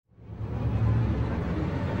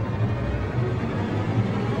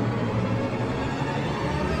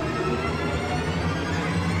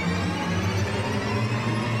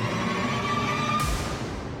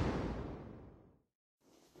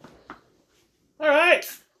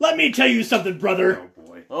Let me tell you something, brother. Oh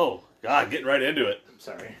boy. Oh God, getting right into it. I'm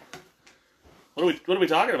sorry. What are we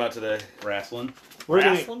talking about today? Wrestling. We're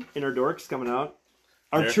gonna Wrestling? Inner Dorks coming out.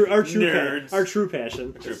 Our Nerds. true Nerds. our true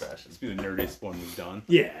passion. True passion. It's been the nerdiest one we've done.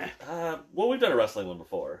 Yeah. Well, we've done a wrestling one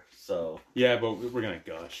before, so Yeah, but we're gonna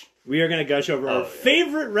gush. We are gonna gush over our yeah.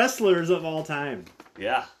 favorite wrestlers of all time.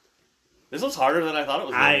 yeah. This was harder than I thought it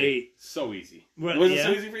was going to be. So easy. Well, Was yeah. it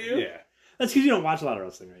so easy for you? Yeah. That's because you don't watch a lot of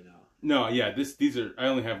wrestling right now. No, yeah. These are. I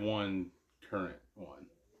only have one current one.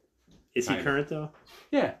 Is he Kinda. current though?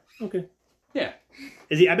 Yeah. Okay. Yeah.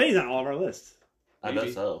 Is he? I bet he's on all of our lists. I Maybe.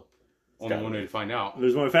 bet so. Only gotta one be. way to find out.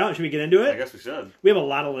 There's one we found. Should we get into I it? guess we should. We have a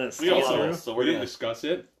lot of lists. We have a to lot get of through. lists, so We we're didn't gonna. discuss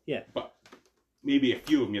it. Yeah. But maybe a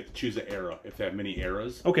few of them you have to choose an era. If they have many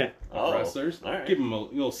eras Okay. of Oh, wrestlers, all right. give them a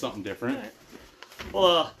little something different. All right.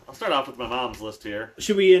 Well, I'll start off with my mom's list here.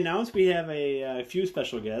 Should we announce we have a few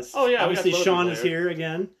special guests? Oh, yeah, we got Obviously, some other Sean people is here. here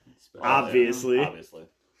again. Special. Obviously. Obviously.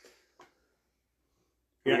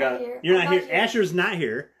 You're We not, got- you're I'm not not here. here. Asher's not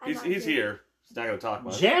here. I'm He's not here. He's not going to talk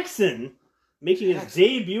much. Jackson making his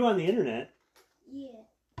debut on the internet. Yeah.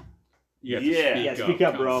 You have Yeah. to speak Yeah, up. speak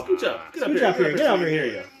up, bro. Come Scooch up. on. Get up Scooch here. up here. Get so over we can here.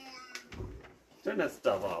 hear you. Turn that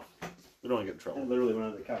stuff off. We don't want to get in I trouble. literally went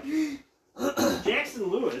on the couch. Jackson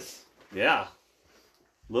Lewis. Yeah.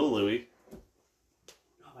 Little Louie.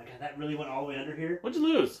 Oh my god, that really went all the way under here. What'd you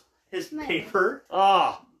lose? His Man. paper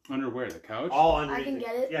Ah. Under where? The couch? all under. I can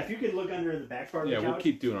get it. Yeah, if you could look under the back part of Yeah, the we'll couch.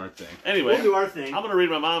 keep doing our thing. Anyway, We'll do our thing. I'm going to read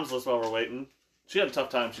my mom's list while we're waiting. She had a tough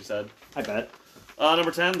time, she said. I bet.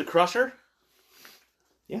 Number 10, The Crusher.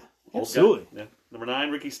 Yeah, Old absolutely. guy. Yeah. Number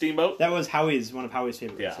 9, Ricky Steamboat. That was one of Howie's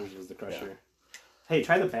favorite Yeah. wrestlers was the Crusher. Hey,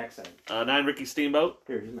 try the backside. 9, Ricky Steamboat.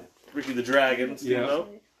 Here, here's my. Ricky the Dragon Steamboat.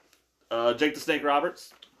 Jake the Snake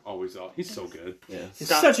Roberts. Always off. He's so good. Yeah. He's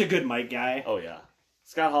Scott. such a good mic guy. Oh, yeah.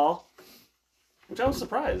 Scott Hall. Which I was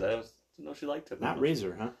surprised. Didn't know she liked him. that Not much.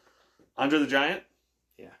 Razor, huh? Andre the Giant.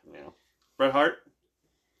 Yeah. Bret Hart.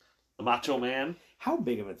 The Macho Man. How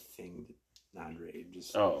big of a thing did Andre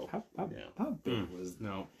just? Oh, how yeah. big was?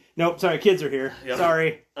 No. Nope. Sorry, kids are here. Yep.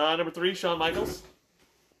 Sorry. Number 3, Shawn Michaels.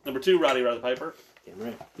 Number 2, Roddy Piper. Damn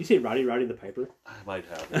right. You say Roddy the Piper? I might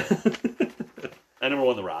have. And number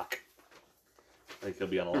 1, The Rock. I think he'll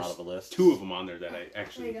be on a lot of the lists. Two of them on there that I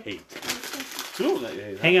actually There you hate. 2 of them that you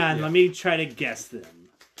hate. Hang on, Yeah. let me try to guess them.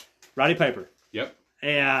 Roddy Piper. Yep.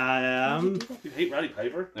 And You hate Roddy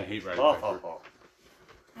Piper? I hate Roddy Oh, Piper.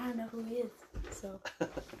 I don't know who he is, so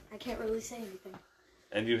I can't really say anything.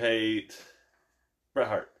 And you hate Bret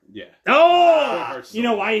Hart. Yeah. oh, Hart's you so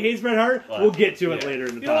know good. why he hates Bret Hart? Why? We'll get to it Yeah. later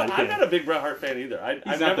in the You know, I'm not podcast. a big Bret Hart fan either. I've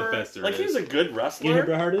not never, the best there like, he's is. a good You know who wrestler,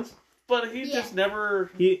 Bret Hart is? but he Yeah. just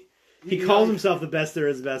never... He he calls like- himself the best there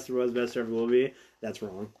is, best there was, best there ever will be. That's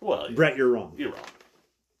wrong. Well, Brett, you're wrong. you're wrong.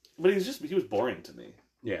 But he was boring to me.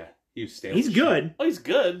 Yeah. He was stale He's as shit. good. Oh, he's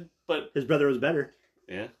good, but His brother was better.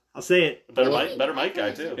 yeah. I'll say it. Better Mike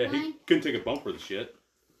guy, too. Yeah, he couldn't take a bump for the shit.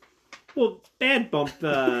 Well, bad bump.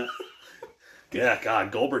 Yeah,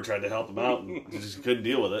 God, Goldberg tried to help him out and he just couldn't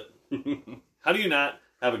deal with it. How do you not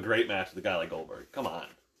have a great match with a guy like Goldberg? Come on.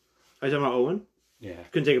 Are you talking about Owen? Yeah.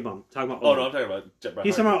 Couldn't take a bump. Talking about Oh, Owen. no, I'm talking about Bret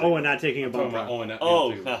He's Hart. talking about Owen not taking a I'm talking bump. about Owen.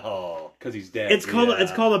 Oh, no. Because he's dead. It's called Yeah.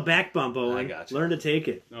 it's called a back bump, Owen. I gotcha. Learn to take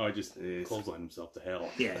it. No, I just Jeez. clotheslined himself to hell.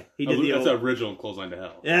 Yeah, he did the That's old. the original clothesline to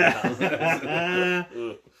hell. Yeah.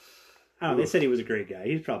 Ugh. I don't know, they said he was a great guy.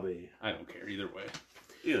 He's probably. I don't care either way.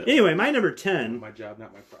 Either. Anyway, my number 10, My job,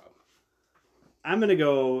 not my problem. I'm going to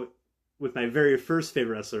go with my very first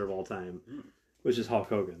favorite wrestler of all time, which is Hulk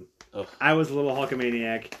Hogan. Ugh. I was a little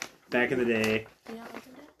Hulkamaniac back in the day. You don't like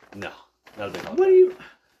him, Dad? No, not a big Hulk. What do you.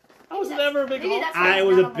 I was never a big Maybe Hulk. that's why I he's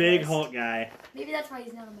was not a on my big list. Hulk guy. Maybe that's why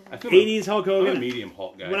he's not on my I list. feel 80s Hulk I'm a Hogan. medium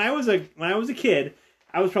Hulk guy. When I was a kid,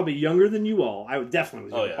 I was probably younger than you all. I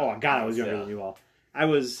definitely was. Oh, Younger. yeah. Oh God, I was younger Yeah. than you all. I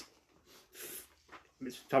was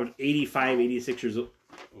probably 85, 86 years old.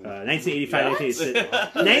 1985, What? 1986. There you go.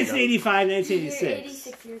 1985, You're 1986.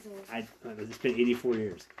 86 years old. It's been 84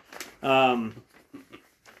 years.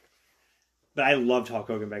 But I loved Hulk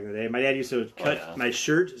Hogan back in the day. My dad used to cut yeah. my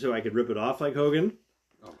shirt so I could rip it off like Hogan.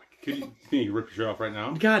 Oh my! Can you rip your shirt off right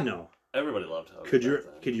now? God no. Everybody loved Hogan. Could you back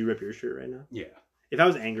then. could you rip your shirt right now? Yeah. If I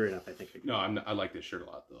was angry enough, I think I could. No, I'm not, I like this shirt a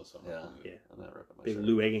lot though. So Yeah. Yeah. I'm not ripping my Big shirt.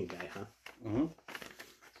 Lou Egan guy, huh? Mm-hmm.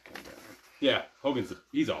 Yeah,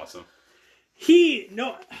 He's awesome.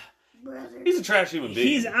 Brother. He's a trash human being.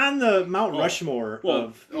 He's on the Mount Oh. Rushmore Well,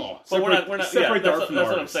 of. But we're not. Yeah, separate the that's art from what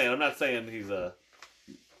I'm artist. saying. I'm not saying he's a.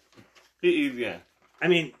 Yeah. I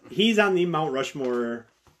mean, he's on the Mount Rushmore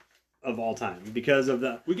of all time because of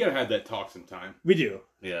the. We gotta have that talk sometime. We do.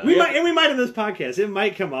 Yeah. We might on this podcast. It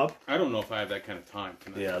might come up. I don't know if I have that kind of time.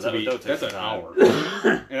 Yeah, to that would take that's some an time.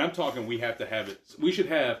 hour. And I'm talking. We have to have it. We should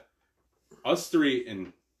have us three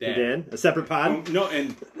and Dad. Dan, a separate pod. No,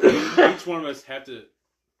 and each one of us have to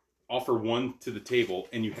offer one to the table,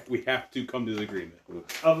 and we have to come to the agreement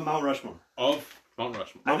Of Mount Rushmore. of Mount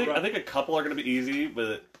Rushmore. I think a couple are going to be easy,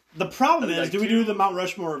 but The problem I think is, like do we two- do the Mount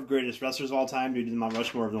Rushmore of greatest wrestlers of all time? Do we do the Mount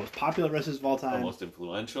Rushmore of the most popular wrestlers of all the time? most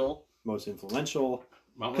influential, Most influential?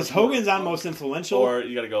 Mount Because Rushmore. Hogan's on most influential. or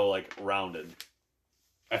you got to go like rounded.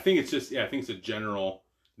 I think it's just. Yeah, I think it's a general.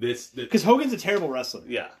 That Because Hogan's a terrible wrestler.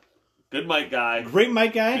 Yeah, good mic guy, Great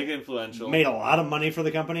mic big guy. influential. Made a lot of money for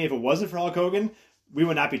the company. If it wasn't for Hulk Hogan, we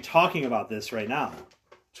would not be talking about this right now.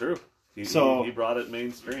 True. So- He brought it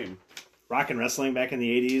mainstream. Rock and wrestling back in the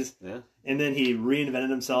 80s. Yeah. And then he reinvented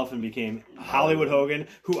himself and became Hollywood Hogan,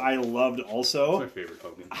 who I loved That's also. my favorite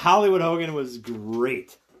Hogan. Hollywood Hogan was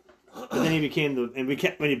great. And then he became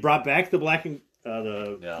when he brought back the black and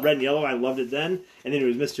Yeah. red and yellow, I loved it then. And then it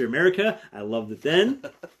was Mr. America, I loved it then.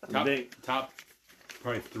 Top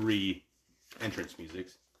probably 3 entrance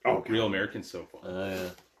musics. Oh, God. Real American so far. Yeah.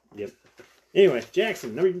 Yep. Anyway,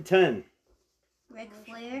 Jackson, number 10. Ric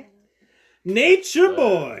Flair. Nature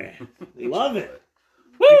Boy. Love it.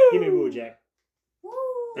 Give me a woo, Jack. Woo!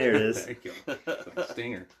 There it is. There you go.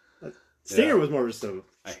 Stinger. Stinger Yeah. was more just a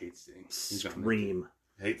I hate Sting. He's on there. scream.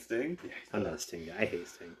 Hate Sting? Yeah, I'm not a Sting guy. I hate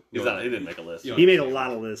Sting. He didn't make a list. You He made a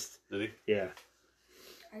lot of lists. Did he? Yeah.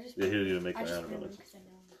 I just Yeah, he didn't even make I my just honorable remember list. because I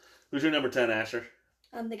know. Who's your number 10, Asher?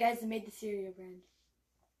 The guys that made the cereal brand.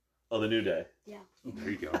 Oh, The New Day. There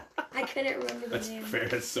you go. I couldn't remember the That's name. fair.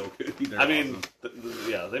 That's so good. They're I mean, awesome.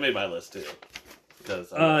 yeah, they made my list too.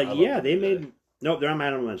 Because I love Yeah, The they New made. Day. Nope, they're on my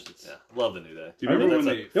honorable mentions. Yeah, love The New Day. Do you remember when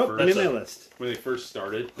That's they Nope, first, they made That's my a- list. when they first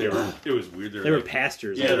started? They were. It was weird. They were like,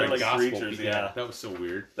 pastors. Yeah, they're they're like gospel preachers, people. yeah. That was so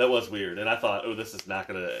weird. That was weird, and I thought, oh, this is not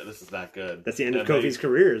good. That's the end of And Kofi's they,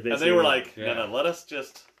 career. And they were like, Yeah. no, let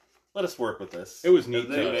us work with this. It was neat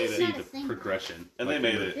And they to made see it Not a thing. the progression. And Like,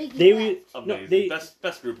 they made it Biggie They left. amazing. No, they-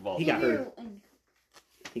 best group of all He time. got hurt. And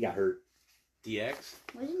He got hurt. DX.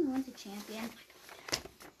 wasn't he once a champion?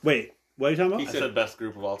 Wait, what are you talking He I about? said best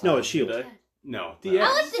group of all time. No, it's Shield. New Day. No, I DX.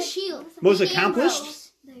 like the Shield. Most Dean accomplished?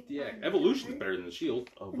 Ambrose. DX. Evolution's better than the Shield.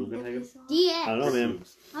 Oh, Bugenhagen. DX. I don't know, man.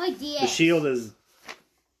 I like DX. The Shield is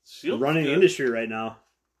Shield's running the good. industry right now.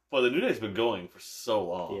 Well, the New Day's been going for so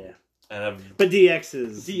long. Yeah. And I've, But DX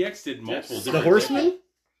is. DX did multiple Yes. The different. Horsemen?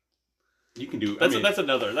 You can do. that's I mean,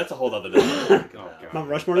 that's a whole other discussion. Oh, God. Mount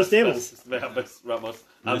Rushmore to stables. I mean, the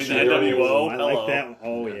Shield. NWO. I hello. like that.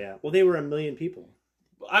 Oh, yeah. Well, they were 1 million people.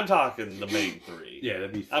 I'm talking the main 3. Yeah,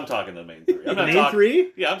 that'd be. I'm talking the main 3. I'm The not main talking,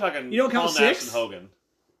 3? Yeah, I'm talking. You don't count Paul Nash 6? and Hogan.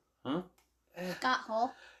 Scott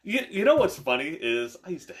Hall. You know what's funny is I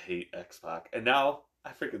used to hate X-Pac, and now I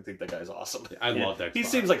freaking think that guy's awesome. I Yeah. love that. He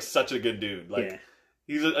spot. seems like such a good dude. Like Yeah.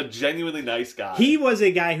 he's a genuinely nice guy. He was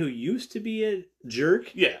a guy who used to be a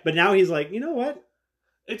jerk, yeah. but now he's like, you know what?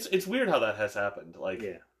 It's weird how that has happened. Like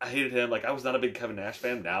Yeah. I hated him. Like I was not a big Kevin Nash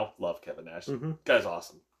fan. Now love Kevin Nash. Mhm. Guy's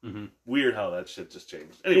awesome. Mhm. Weird how that shit just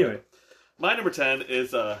changed. Anyway, Anyway. my number 10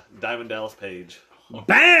 is Diamond Dallas Page.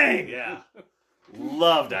 Bang! Yeah,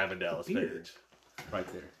 love Diamond Dallas Beard. Page. right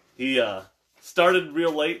there. He started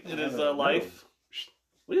real late in his I don't know. life.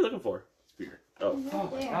 What are you looking for? Spear. Oh,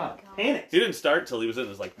 Panic. he didn't start till he was in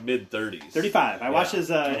his like mid 30s. 35. I watched his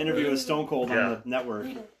interview with Stone Cold Yeah. on the network.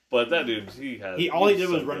 But that dude, he had. All he was did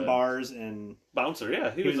was so run good. bars and Bouncer,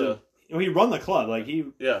 yeah, he he was was a he run the club. Like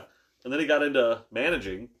yeah. And then he got into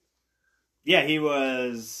managing. yeah, he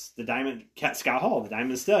was the Diamond Scott Hall, the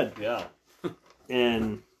Diamond Stud, Yeah,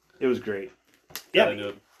 and it was great. got Yeah, into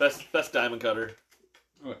it. Best diamond cutter.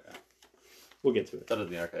 Oh, we'll get to it. Better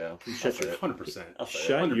than the RKO. You I'll shut say your- it. 100%. I'll say it.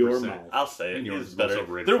 Shut 100%. your mouth. I'll say it. And yours He's is better.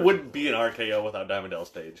 also rated There for- wouldn't be an RKO without Diamond Dallas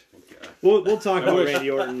Page. God. We'll talk I about wish- Randy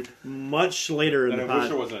Orton much later in And the I wish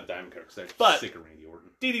there pod. wasn't a diamond cutter because I'm But- sick of Randy Orton.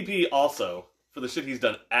 DDP also for the shit he's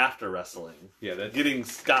done after wrestling. Yeah, that. Getting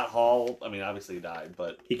Scott Hall. I mean, obviously he died,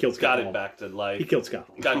 but He killed got Scott him Hall. back to life. He killed Scott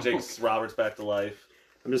Hall. Got Jake Roberts back to life.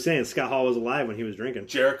 I'm just saying, Scott Hall was alive when he was drinking.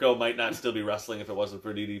 Jericho might not still be wrestling if it wasn't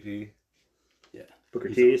for DDP. Booker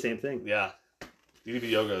T, same thing. Yeah,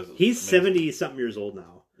 DDP Yoga is He's amazing. 70-something years old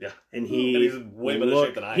now. Yeah. And he And he's in way better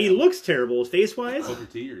shape than I He am. looks terrible face-wise. Booker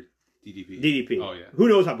T or DDP? DDP. Oh, yeah. Who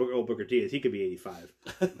knows how old Booker T is? He could be 85.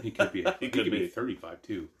 He could be. He could be. 35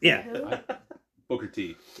 too. Yeah. Who? Booker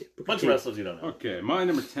T. Booker Bunch T. of wrestlers you don't know. Okay, my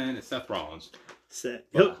number 10 is Seth Rollins.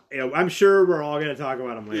 I'm sure we're all going to talk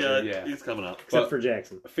about him later. Yeah, Yeah. he's coming up. Except But- for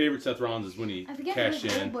Jackson. My favorite Seth Rollins is when he I forget cashed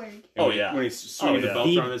Rick in. Goldberg. And Oh, when, yeah. when he's swinging Oh, the yeah. belt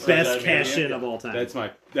The around his best head. cash in Yeah. of all time.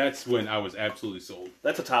 That's when I was absolutely sold.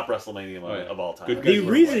 That's a top WrestleMania moment Oh, yeah. of all time. Good the guys.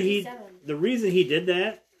 reason he did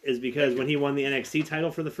that is because when he won the NXT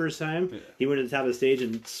title for the first time, Yeah. he went to the top of the stage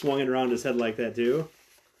and swung it around his head like that too.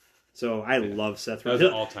 So I Yeah. love Seth That was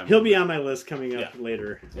Rollins. an all-time He'll be moment. on my list coming up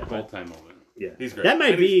later. Yeah. All-time moment. Yeah, He's great. That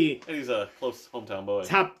might And he's- be And he's a close hometown boy.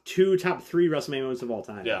 top 2, top 3 WrestleMania moments of all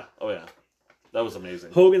time. Yeah. Oh yeah. That was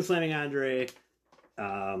amazing. Hogan slamming Andre.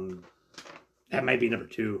 That might be number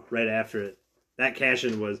 2 right after it. That cash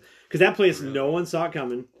in was because that place no one saw it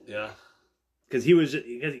coming Yeah. because he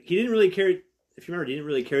didn't really carry. If you remember, he didn't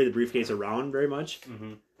really carry the briefcase around very much.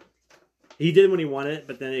 Mm-hmm. He did when he won it,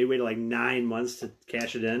 but then he waited like 9 months to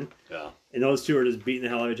cash it in. Yeah. And those two are just beating the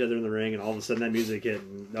hell out of each other in the ring, and all of a sudden that music hit.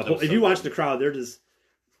 And was if so you watch good. the crowd, they're just,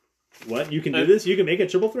 what? You can do And- this? You can make a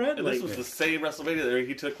triple threat? And Like this was the same WrestleMania that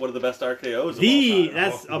he took one of the best RKOs of all time.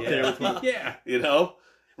 that's up there with me. Yeah. You know?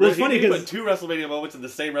 Well, it's He funny put 'cause- 2 WrestleMania moments in the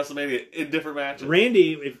same WrestleMania in different matches.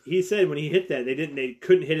 Randy, if he said when he hit that, they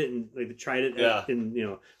couldn't hit it, and like they tried it Yeah.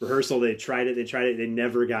 in rehearsal. They tried it, they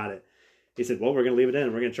never got it. He said, "Well, we're gonna leave it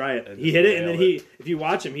in. We're gonna try it." And He just hit it, and then nailed if you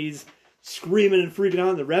watch him, he's screaming and freaking out.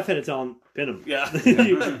 And the ref had to tell him, "Pin him." Yeah.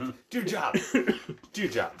 You- Do your job. Do your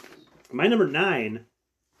job. My number 9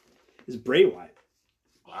 is Bray Wyatt.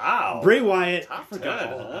 Wow. Bray Wyatt. Top for good,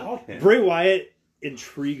 huh? Bray Wyatt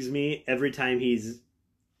intrigues me every time he's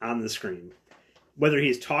on the screen. Whether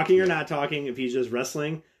he's talking or not talking, if he's just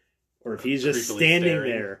wrestling, or if he's just Creepily standing staring.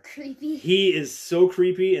 there. Creepy. He is so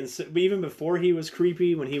creepy, and but even before he was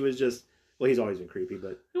creepy, when he was just, well, he's always been creepy,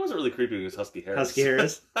 but He wasn't really creepy when he was Husky Harris. Husky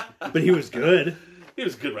Harris. But he was good. He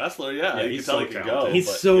was a good wrestler, yeah. Yeah, you he's can tell so he could talented. go. He's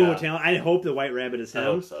but, so yeah, talented. I hope the White Rabbit is I him.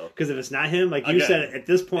 hope so. Because if it's not him, like you Again, said, at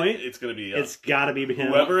this point, It's going to be... it's got to be him.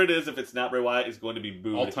 whoever it is, if it's not Bray Wyatt, is going to be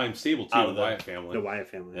booed. All-time stable, too, Out the of the- Wyatt family. The Wyatt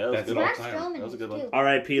family. Yeah, that was That's good. it all Braun time. Strowman That was a good is, one. too.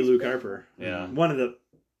 R.I.P. Luke Harper. Yeah. One of the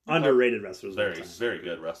underrated wrestlers of all Very, time. very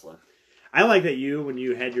good wrestler. I like that when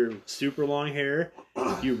you had your super long hair,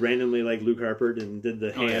 you randomly like Luke Harper and did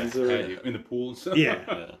the Oh, yeah. hands. Had you in the pool and stuff. Yeah.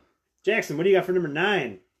 Yeah. Jackson, what do you got for number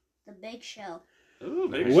 9? The Big Show. Ooh,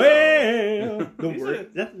 big Nice. show. Well, He's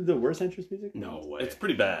that the worst entrance music? No way. It's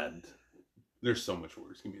pretty bad. There's so much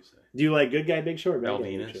worse. Give me a sec. Do you like Good Guy Big Show or Bad Val Guy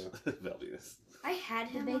Big Venus. Show? Valdez. I had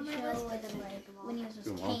The him Big on my Show list, was but then I like took him off. when he was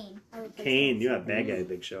Good one. Kane. I would put Kane, him you on. have Bad Guy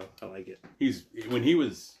Big Show. I like it. When he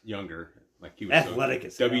was younger, like he was Athletic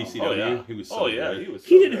as hell. WCW. Oh, yeah. He was so Oh, yeah. good. He was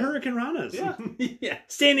He so did good. Hurricane Ranas. Yeah. yeah.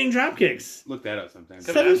 Standing drop kicks. Look that up sometime.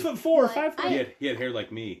 Kevin 7'4", Nash. 5 foot. He had hair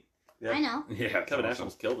like me. Yeah. I know. Yeah. Kevin Nash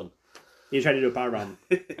almost killed him. He tried to do a powerbomb.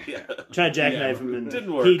 Yeah. Tried to jackknife Yeah. him, and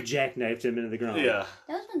Didn't work. he jackknifed him into the ground. Yeah.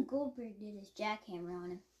 That was when Goldberg did his jackhammer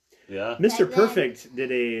on him. Yeah. Mr. Back then- Perfect did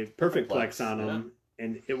a perfect Flex, flex on him,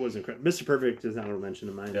 and it was incredible. Mr. Perfect is not a mention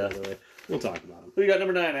of mine, Yeah. by the way. We'll talk about him. Who you got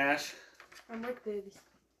number 9, Ash? I'm Rick Boogs.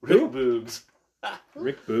 Rick Who? Boogs.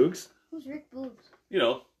 Rick Boogs? Who's Rick Boogs? You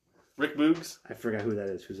know, Rick Boogs I forgot who that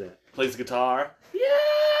is. Who's that? plays guitar. Yeah.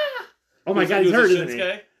 Oh my He was- god, he he's was hurt, a isn't he?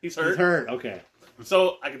 Shinsuke. He's hurt. He's hurt. Okay.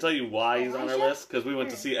 So I can tell you why he's on our Elijah? list because we went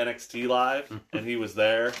to see NXT live and he was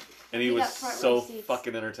there and he We was got front so row seats.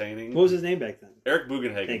 fucking entertaining. What was his name back then? Eric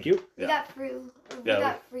Bugenhagen. Thank you. We Yeah. got free. We Yeah,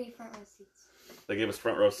 got free front row seats. They gave us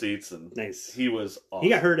front row seats and Nice. he was awesome. He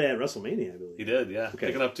got hurt at WrestleMania, I believe. He did, yeah. Okay.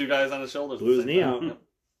 Picking up 2 guys on his shoulders. Blew his at the knee same out. time. Yep.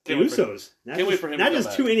 The Can't wait for- Usos. Not Can't wait just, for him not to come just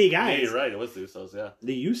back. too any Yeah, guys. you're right. It was the Usos, yeah.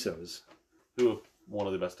 The Usos. Who one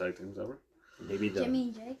of the best tag teams ever. Maybe the Jimmy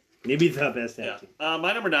and Jake. best Yeah. tag team.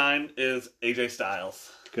 My number 9 is AJ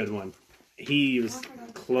Styles. Good one. He was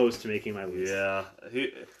close to making my list. Yeah.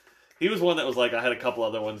 He was one that was like I had a couple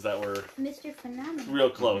other ones that were Mr. Phenomenal. real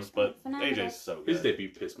close, but Phenomenal. AJ's so good. His debut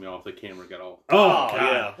pissed me off. The camera got all. Oh, God.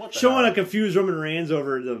 yeah. What the Showing hell? a confused Roman Reigns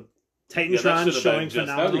over the Yeah, that Titantron should have been showing just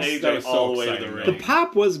phenomenal. that AJ was so all the way to the exciting, ring. The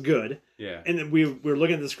pop was good, Yeah. and then we were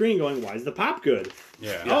looking at the screen going, why is the pop good?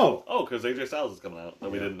 Yeah. Oh, Oh, because AJ Styles is coming out that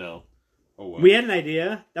we Yeah. didn't know. Oh, wow. we had an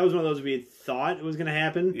idea. That was one of those we thought it was going to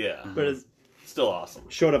happen, Yeah, but it still awesome.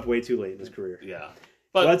 showed up way too late in his career. Yeah,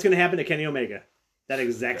 but What's going to happen to Kenny Omega? That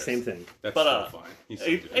exact Yes. same thing. That's But, so fine. He's so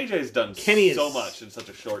good. AJ's done Kenny is- so much in such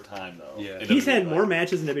a short time, though. Yeah. in He's WWE. had more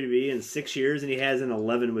matches in WWE in 6 years than he has in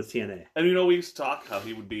 11 with TNA. And you know, we used to talk how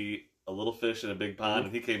he would be a little fish in a big pond,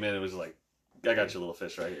 and he came in and was like, "I got your little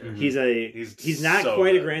fish right here." He's He's not so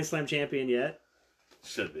quite a good. Grand Slam champion yet.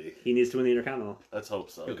 Should be. He needs to win the Intercontinental. Let's hope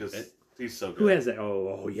so He'll get because it. he's so good. Who has that?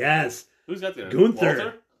 Oh, yes. Who's got the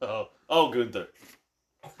Gunther. Walter? Oh, Gunther.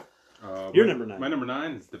 Your my- number 9. My number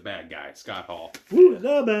 9 is the bad guy, Scott Hall. Woo,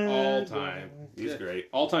 the bad All guy. time. He's great.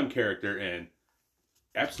 All time character and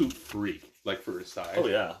absolute freak. like for his size. Oh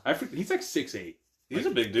yeah, He's like 6'8". he's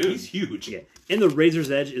a big dude. He's huge. Yeah. And the Razor's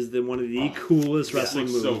Edge is one of the coolest wrestling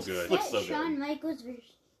looks moves. so good. Looks That so good. Shawn Michaels versus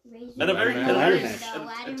Razor. And a very Ladder ladder The match.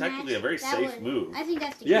 ladder And technically a match, very that safe was- move. I think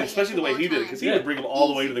that's the Yeah, greatest especially the of way all he did it, time. because he would bring him all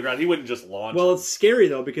the way to the ground. He wouldn't just launch. Well, him. it's scary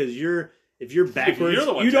though because if you're backwards, you're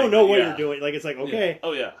the one you don't taking know it, what yeah. you're doing. Like it's like okay,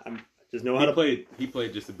 Oh yeah, just know how to. He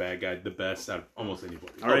played just a bad guy, the best out of almost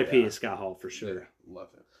anybody. R.I.P. yeah. Scott Hall for sure. Yeah,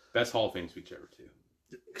 love him. Best Hall of Fame speech ever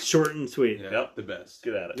too. Short and sweet. Yeah, Yep. the best.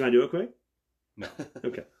 get at You it. want to do it quick? No.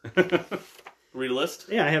 Okay. Read a list.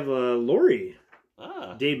 Yeah, I have Lori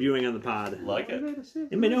Ah, debuting on the pod. like it.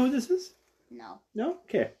 Anybody know who this is? No. No.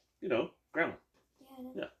 Okay. You know, grandma.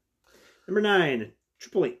 Yeah, Number 9,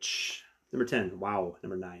 Triple H. Number 10. Wow.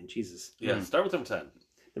 Number 9. Jesus. Yeah, Mhm. start with number 10.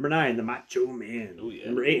 Number 9, the Macho Man. Ooh, yeah.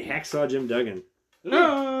 Number 8, Hacksaw Jim Duggan.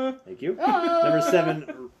 Ah. Thank you. Oh. Number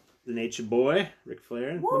 7, the Nature Boy, Ric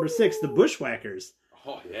Flair. Number 6, the Bushwhackers.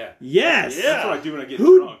 Oh yeah. Yes. Yeah. That's what I do when I get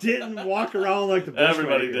Who drunk. didn't walk around like the Bushwhackers?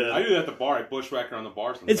 Everybody did. I do that at the bar. I bushwhacker on the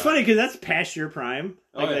bar sometimes. It's funny because that's past your prime,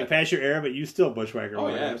 Oh, yeah. like past your era, but you still Bushwhacker. Oh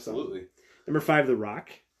away, yeah, so. absolutely. Number 5, The Rock.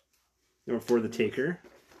 Number 4, The Taker.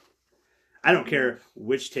 I don't care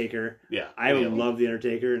which Taker. Yeah. I yeah. love The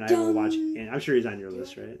Undertaker, and I will watch. And I'm sure he's on your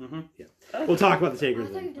list, right? Mm-hmm. Yeah. We'll talk about the I Takers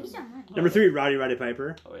thought then. you He's did. on mine. Number 3, Roddy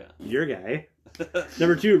Piper. Oh yeah. Your guy.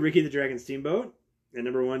 Number 2, Ricky the Dragon Steamboat. And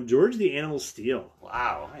number 1, George the Animal Steel.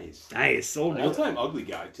 Wow. Nice. Nice. So All-time ugly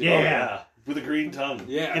guy too. Yeah. Oh, yeah. With a green tongue.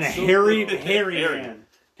 Yeah. And a so hairy, cool. hairy Hairy. man.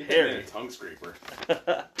 Get that man a tongue scraper.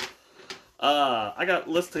 I got a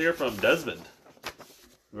list here from Desmond.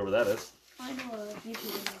 Whoever that is. I know a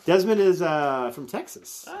YouTuber. Desmond is from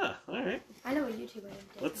Texas. Ah, all right. I know a YouTuber.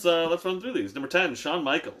 Let's run through these. Number 10, Shawn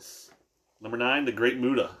Michaels. Number 9, The Great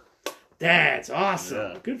Muta. That's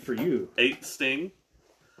awesome. Yeah. Good for you. 8, Sting.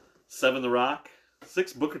 7, The Rock.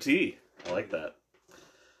 6, Booker T. I like that.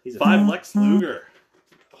 He's a 5, Lex Luger.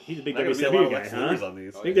 He's a big Not gonna be a lot WCW of guy, Lex Lugers huh? on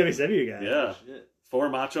these. Oh, Big yeah. WCW guy. Yeah. Shit. 4,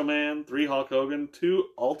 Macho Man. 3, Hulk Hogan. 2,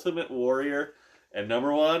 Ultimate Warrior. And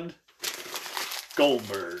number 1,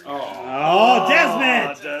 Goldberg. Oh. Oh,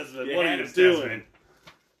 Desmond! Desmond, Yeah, what are you it's doing? Desmond.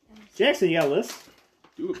 Jackson, you got a list?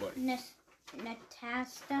 Do it, buddy.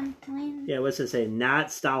 Natastamlin? Yeah, what's it say?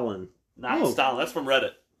 Not Stalin. Not Oh. Stalin. That's from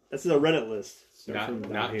Reddit. This is a Reddit list. They're Not- from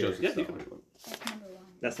down not here. Joseph. Yeah, you can read one. That's number 1.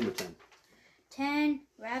 That's number 10. 10,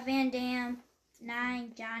 Rob Van Dam.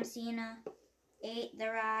 9, John Cena. 8, The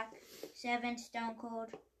Rock. 7, Stone Cold.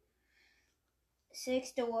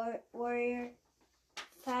 6, The Warrior.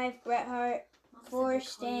 5, Bret Hart. 4,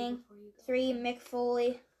 Sting. 3, Mick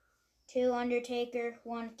Foley. 2, Undertaker.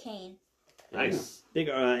 1, Kane. Nice. Big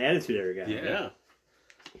attitude era guy. Yeah. Yeah.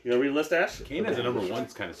 You gonna read a list, Ash? Kane as a number 1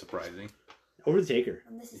 is kind of surprising. Over the Taker.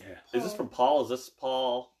 And this is Yeah. Is this from Paul? Is this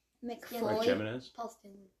Paul? Mick Yeah, Like Foley. Jimenez. Paul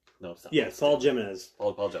Stanley. No, it's not. Yeah, Paul Jimenez.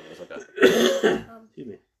 Paul Jimenez, okay. Excuse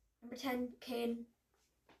me. Number 10, Kane.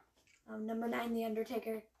 Number 9, The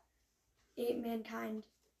Undertaker. 8, Mankind.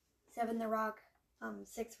 7, The Rock.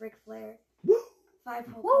 6, Ric Flair. Woo! 5,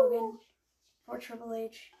 Hulk Hogan. 4, Triple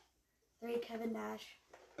H. 3, Kevin Nash.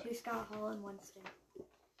 2, Scott Hall, and 1, Sting.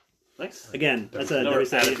 Nice. Again, that's a Another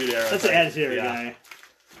WCW. attitude era. That's an attitude era Yeah. guy.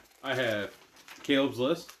 I have Caleb's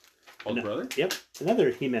list. Older No. brother. Yep.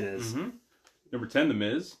 Another Jimenez. Mm-hmm. Number 10, The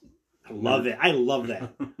Miz. I love it. I love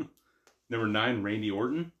that. Number 9, Randy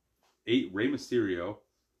Orton. 8, Rey Mysterio.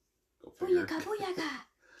 Go figure. Booyaka, booyaka.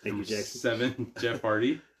 Thank you, Number Jackson. 7, Jeff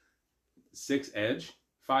Hardy. 6, Edge.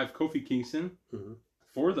 5, Kofi Kingston. Mhm.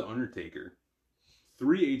 4, The Undertaker.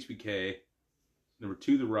 3, HBK. Number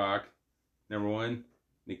 2, The Rock. Number 1,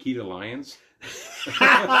 Nikita Lyons.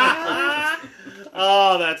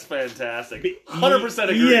 Oh, that's fantastic. 100%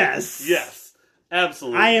 agree. Yes. Yes.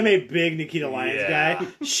 Absolutely. I am a big Nikita Lyons Yeah. guy.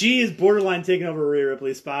 She is borderline taking over Rhea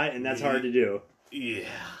Ripley's spot, and that's hard to do. Yeah.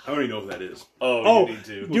 I don't even know who that is. Oh, Oh, you need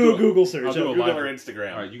to. Do a Google search. I'll do a Google live- her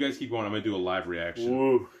Instagram. All right, you guys keep going. I'm going to do a live reaction.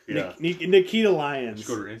 Woo. Yeah. Nikita Lyons. Just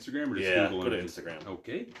go to her Instagram or just Yeah, Google go to images? Instagram.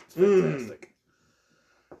 Okay. It's fantastic.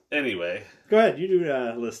 Anyway, Go ahead. You do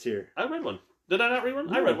a list here. I read one. Did I not read one?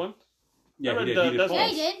 I No. read one. Yeah, I read, he did. He did Desmond's. Yeah,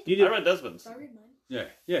 Paul's. he did. You I did. read Desmond's. Did I read mine?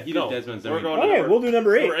 Yeah, he No, did Desmond's. we're I mean, going- Okay, we'll do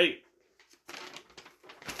number 8. Number 8.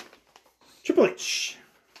 Triple H.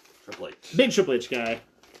 Triple H. Big Triple H guy.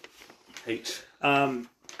 H.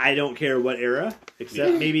 I don't care what era,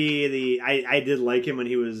 except maybe I did like him when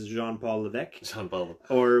he was Jean-Paul Levesque, John Paul.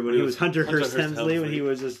 or when he was Hunter Hearst Hearst Helmsley, when Helmsley. he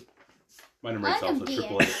was just. my number I is like also him,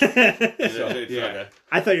 Triple H. Yeah. yeah.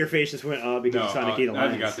 I thought your face just went up because No, you saw Nikita I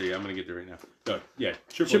haven't got Lyons. there yet. I'm going to get there right now. So, yeah,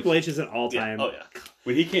 Triple H is an all-time. Yeah. Oh yeah.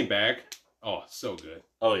 When he came back, oh, so good.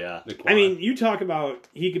 Oh yeah. The I quad. mean, you talk about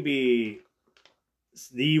he could be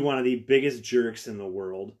one of the biggest jerks in the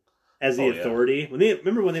world, as the Oh, yeah. Authority. When they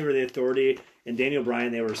were the Authority and Daniel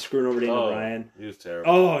Bryan, they were screwing over Daniel Bryan. He was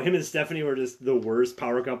terrible. Oh, him and Stephanie were just the worst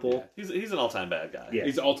power couple. He's an all-time bad guy. Yeah.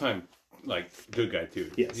 He's an all-time like good guy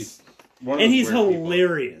too. Yes. He's one of And those he's rare people.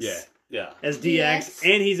 hilarious. Yeah. Yeah. As DX, Yes.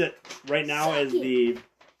 and he's right now as Second. the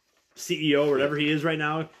CEO or whatever he is right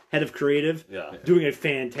now, head of creative, Yeah. doing a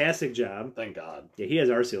fantastic job. Thank God. Yeah, he has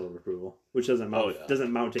our seal of approval, which doesn't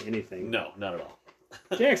mount to anything. No, not at all.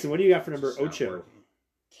 Jackson, what do you got for number It's not Ocho? working.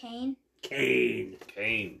 Kane. Kane.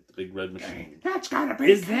 Kane, the big red machine. That's gotta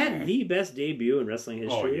be. Is that the best debut in wrestling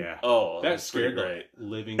Oh history? yeah. Oh, That that's pretty scared the great.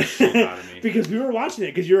 living shit out of me. Because we were watching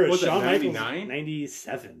it because you're a Was it Shawn Michaels 99?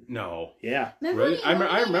 97. No. Yeah. Remember Really? when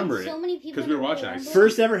I Hogan remember had it, so many people 'cause in we were the Royal watching it. Rumble?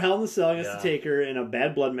 First ever Hell in the Cell against Yeah. the Taker in a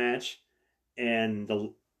bad blood match, and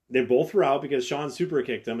they both were out because Shawn super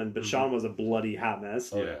kicked him, but Mhm. Shawn was a bloody hot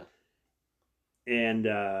mess. Oh yeah. And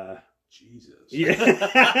Jesus.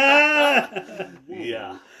 yeah,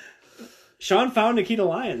 Yeah. Sean found Nikita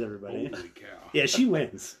Lyons. Everybody, Holy cow. yeah, she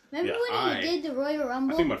wins. Remember Yeah, when he did the Royal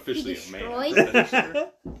Rumble? I think I'm he officially a destroyed. man.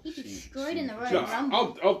 He destroyed in the So,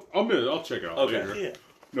 Royal Rumble. I'll check it out Okay. later. Yeah.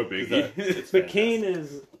 No It's biggie. But fantastic. Kane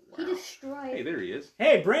is. He destroyed. Hey, there he is.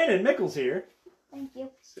 Hey, Brandon Mickles here. Thank you.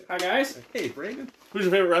 Hi guys, Hey, Brandon. Who's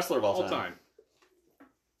your favorite wrestler of all All time? time.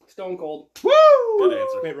 Stone Cold. Woo! Good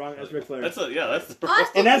answer. Wait, wrong. That's Ric Flair. That's the Austin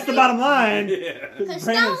and that's the bottom line. Yeah. Because Because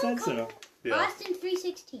Brandon Stone said so. Cold. Yeah. Austin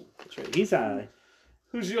 316. That's right. He's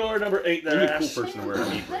Who's your number 8 Only there, cool Ash? person to wear a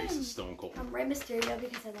knee brace is Stone Cold. Rey Mysterio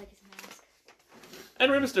because I like his mask.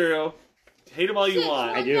 And Rey Mysterio. Hate him all you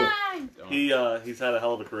want. I do. 619. He's had a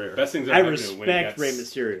hell of a career. Best things that I happened to him when he respect got Rey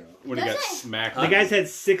Mysterio. when he got Does it? smacked. The guy's had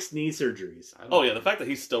 6 knee surgeries. I don't- Oh yeah, the fact that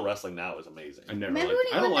he's still wrestling now is amazing. I never Remember liked. when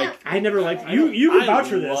he I don't won like. that- I never liked I you. don't- You can I vouch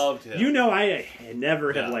for this. loved him. You know, I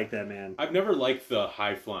never have Yeah. liked that man. I've never liked the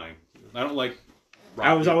high flying. I don't like.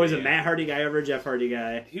 I was Rocky always a Man. Matt Hardy guy over a Jeff Hardy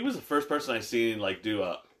guy. He was the first person I seen like do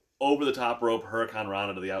a over the top rope Hurricane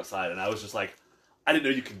Rana to the outside, and I was just like, I didn't know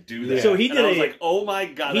you could do that. So he And did I was a- like, oh my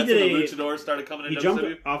god, he that's when did the a- luchadors started coming in He WWE.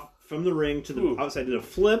 jumped off from the ring to the Ooh. outside, did a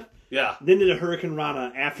flip, Yeah, then did a Hurricane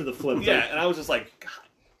Rana after the flip. yeah, and I was just like, God,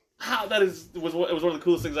 how that was one of the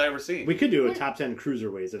coolest things I ever seen. We could do a top 10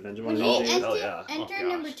 cruiserweights eventually. When One he of these days. hell yeah. entered Oh,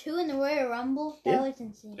 number gosh. 2 in the Royal Rumble, that Yeah. was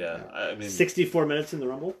insane. Yeah, I mean, 64 minutes in the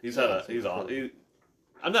Rumble. he's awesome.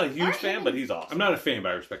 I'm not a huge fan, but he's awesome. I'm not a fan,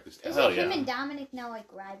 but I respect this Is talent. it Hell him yeah. and Dominic now like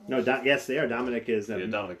rivals? No, yes, they are. Dominic is. Yeah,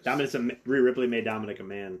 Dominic's- Dominic's Rhea Ripley made Dominic a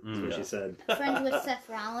man. That's what yeah. she said. Friends with Seth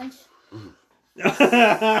Rollins.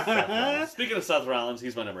 Speaking of Seth Rollins,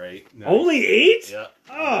 he's my number 8. Nice. Only 8? Yeah.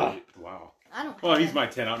 Oh. Wow. I don't. Well, care. he's my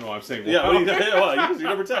 10. I don't know what I'm saying. Yeah, Wow. well, he's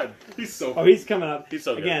number 10. he's so. Oh, he's coming up. He's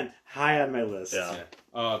so good. Again, high on my list. Yeah.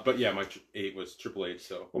 But yeah, my 8 was Triple H.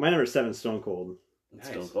 So Well, my number 7 is Stone Cold.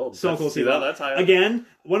 Stone Cold. Stone Cold See Steve that? That's high up. Again,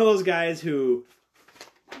 one of those guys who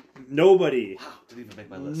nobody Wow, didn't even make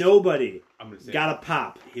my list. I'm gonna say got a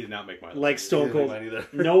pop he did not make my list. like Stone Didn't make Cold. mine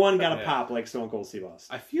either. No one got a Yeah. pop like Stone Cold Steve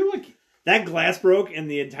Austin. I feel like That glass broke and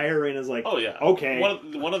the entire arena is like, Oh yeah. okay.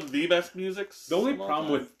 One of the best musics. the only of all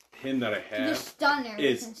problem time. with him that I The have stunner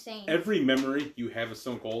is is insane. every memory you have of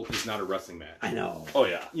Stone Cold is not a wrestling match. I know. Oh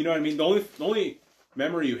yeah. You know what I mean? The only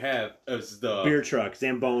memory you have is the Beer truck,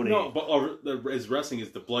 Zamboni. No, but his wrestling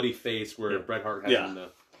is the bloody face where Yeah. Bret Hart has Yeah. in the.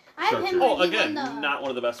 I have him Oh, when he again, won the. not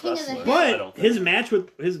one of the best King of the wrestlers. Hill. I But don't his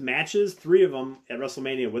think. matches, 3 of them at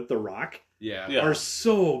WrestleMania with The Rock, Yeah. Yeah. are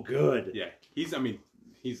so good. Yeah. He's amazing.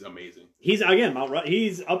 He's again he's up there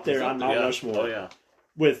He's up on there, Mount Yeah. Rushmore Oh yeah.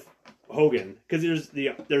 with Hogan because there's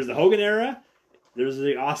the Hogan era, there's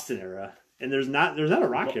the Austin era, and there's not a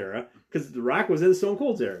Rock era because the Rock was in Stone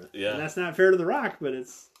Cold's era. Yeah. And that's not fair to the Rock, but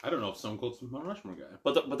it's I don't know if Stone Cold's a Mount Rushmore guy.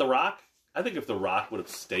 But the Rock, I think if the Rock would have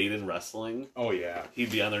stayed in wrestling, Oh yeah.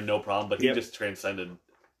 he'd be on there no problem. But he Yep. just transcended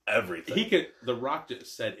everything. He could. The Rock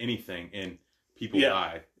just said anything and people Yeah.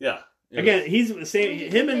 die. Yeah. It again was- he's the same. He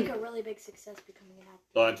Him did and make a really big success becoming an actor.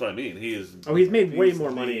 Oh, that's what I mean. He is. he's made way he's-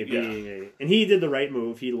 more money yeah. being and he did the right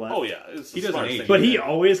move. He left. Oh yeah. It's He the doesn't smartest age. thing But to he do.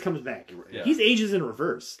 always comes back. Yeah. He's ages in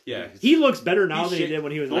reverse. yeah. He looks better now He than he sha- did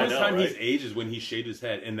when he was. The only I know, time right? he's aged is when he shaved his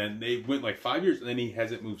head, and then they went like 5 years, and then he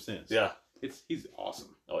hasn't moved since. Yeah. He's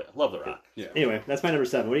awesome. Oh yeah. Love the Rock. Yeah. Anyway, that's my number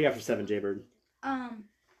 7. What do you got for 7, Jaybird?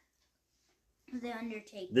 The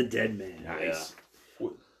Undertaker. The Dead Man. Nice.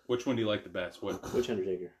 Which one do you like the best? What? Which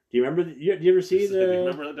Undertaker? Do you remember? Do you ever see Do you the?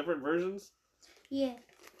 remember the different versions? Yeah,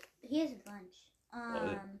 he has a bunch.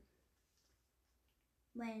 yeah.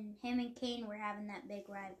 When him and Kane were having that big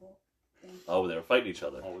rival thing. Oh, they were fighting each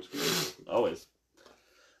other. Always good. Always.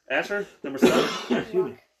 Asher, number 7. Excuse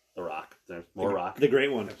me. The Rock. There's more Rock. The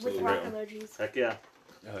Great One. With Absolutely. rock Right. emojis. Heck yeah.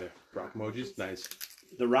 Oh yeah. Rock emojis. Nice.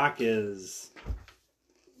 The Rock is.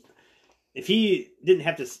 if he didn't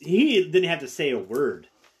have to say a word.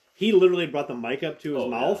 He literally brought the mic up to his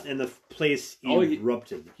mouth, and the place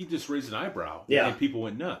erupted. He just raised an eyebrow. Yeah. And people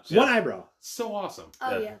went nuts. One eyebrow. So awesome.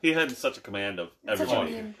 Oh, yeah. He had such a command of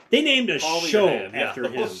everybody. They named a Palm of show your hand. after The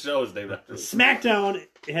whole him. show is named after him. SmackDown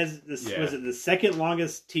has this. Yeah. Was it the second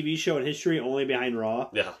longest TV show in history, only behind Raw?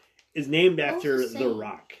 Yeah. Is named What was after he The saying?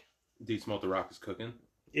 Rock. Do you smell what The Rock is cooking?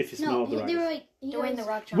 If you No, smell The Rock. they were like Dwayne The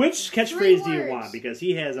Rock Johnson. Which catchphrase Three do you words. want? Because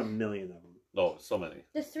he has a million of them. Oh, so many.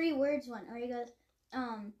 the 3 words one. Or he goes,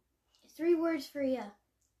 3 words for ya.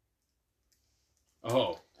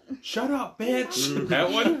 Oh. Shut up, bitch. Mm.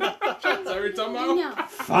 That one? That's what you're talking about? No.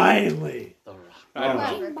 Finally. The Rock. I don't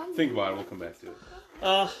Whatever. know. Think about it. We'll come back to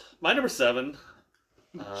it. My number 7.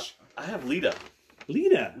 I have Lita.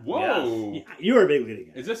 Lita. Whoa. Yeah, you were a big Lita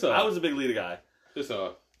guy. Is this I was a big Lita guy. you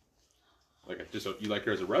like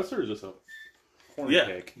her as a wrestler or is this a corny Yeah.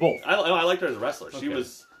 cake? Both. I liked her as a wrestler. She Okay.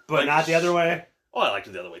 was. But like, not the other way. Oh, I liked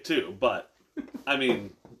her the other way too. But I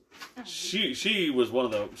mean, she was one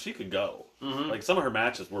of the. She could go. Like some of her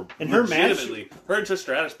matches were. And her match- legitimately- Her and Trish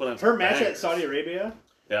Stratus put on Her some match at bangers. Saudi Arabia?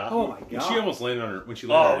 Yeah. Oh my When god. she almost landed on her. When she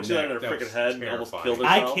landed on her When she landed neck, on her that freaking was head and almost terrifying. killed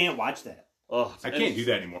I herself. can't watch that. Oh, I can't do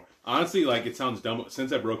that anymore. Honestly, like it sounds dumb. But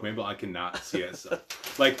since I broke my ankle, I cannot see that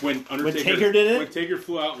stuff. Like when Undertaker Taker did it? When Taker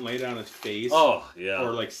flew out and laid on his face. Oh yeah.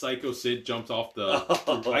 Or like Psycho Sid jumped off the.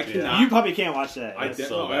 Oh, I yeah. cannot. You probably can't watch that. That's I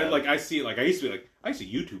so bad. like I see it. Like I used to be like I used to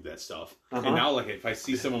YouTube that stuff, Uh-huh. and now like if I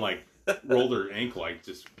see someone like roll their ankle, I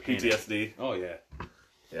just panic. PTSD. Oh yeah,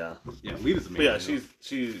 Yeah. yeah. Lita's But amazing. yeah,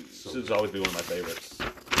 she's always been one of my favorites.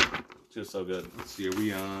 She was so good. Let's see. Are we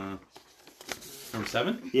number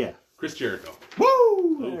 7? Yeah. Chris Jericho,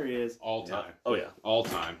 Woo! There he is. all time, Oh yeah. all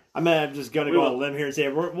time. I'm just going to We go will- on a limb here and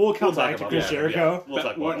say we'll come talk back to about Chris that, Jericho. yeah. We'll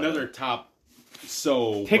talk about What that. another top.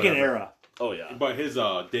 So Pick an whatever. era. Oh yeah. But his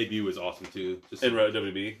debut was awesome too. Just In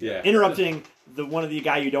WB. yeah, Interrupting the one of the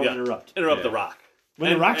guy you don't Yeah. interrupt. Interrupt Yeah. The Rock.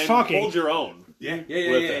 When The Rock's talking. Hold your own yeah, with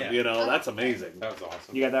him. yeah. You know, that's amazing. That was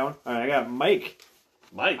awesome. You got that one? All right, I got Mike.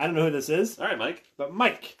 Mike. I don't know who this is, All right, Mike. but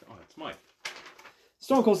Mike. Oh, that's Mike.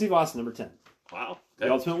 Stone Cold Steve Austin, number 10. Wow. The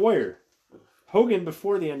Okay. Ultimate Warrior. Hogan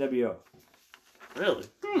before the NWO. Really?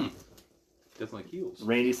 Doesn't like heels.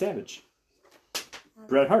 Randy Savage.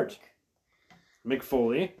 Bret Hart. Mick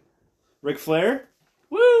Foley. Ric Flair.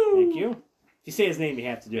 Woo! Thank you. If you say his name, you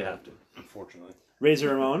have to do You it. have to. Unfortunately. Razor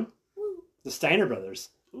Ramon. The Steiner Brothers.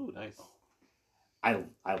 Ooh, nice. I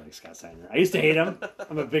like Scott Steiner. I used to hate him.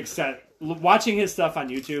 I'm a big Scott. Watching his stuff on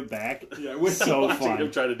YouTube back, Yeah, when, so Watching him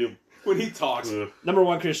fun. try to do. when he talks, Number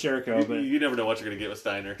 1, Chris Jericho. You, But you never know what you're gonna get with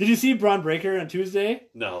Steiner. did you see Braun Breaker on Tuesday?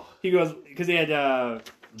 No. He goes because he had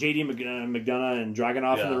JD McDonough and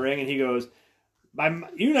Dragunov in Yeah. the ring, and he goes,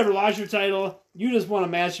 "You never lost your title. You just won a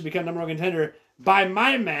match to become number 1 contender. By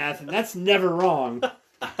my math, and that's never wrong."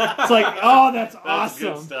 It's like, oh, that's That's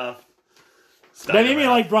awesome. good stuff. That made me Steiner,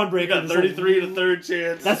 like Braun You Breaker. got It's 33 like, to third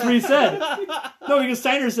chance. That's what he said. No, because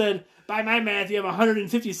Steiner said, by my math, you have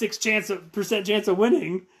 156% chance of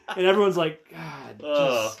winning. And everyone's like, God.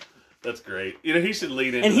 Oh, Just... that's great. You know, he should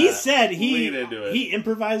lean into And he that. said Lean into it. he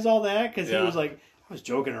improvised all that because Yeah. he was like, I was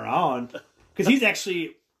joking around. Because he's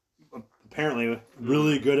actually apparently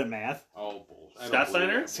really good at math. oh, bullshit. I don't Scott believe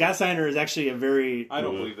Steiner? that. Scott Steiner is actually a very... I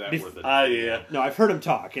don't believe that. Bef- Worth it. Yeah. No, I've heard him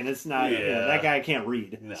talk, and it's not... Yeah. that guy can't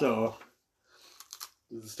read. No. So,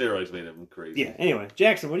 The steroids made him crazy. yeah. Anyway,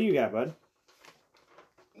 Jackson, what do you got, bud?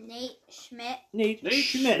 Nate Schmidt. Nate Nate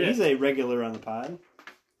Schmidt. Schmidt. He's a regular on the pod.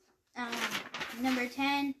 Number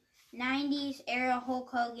 10, 90s era Hulk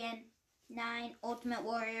Hogan. 9, Ultimate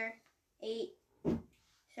Warrior. 8,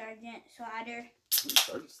 Sergeant Slaughter.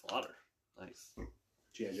 Sergeant Slaughter. Nice.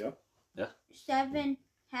 G.I. Joe. 7,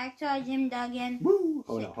 Hacksaw Jim Duggan. Woo!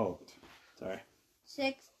 Oh, no. Oh. Sorry.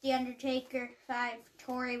 6, The Undertaker. 5,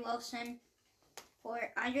 Torrie Wilson. 4,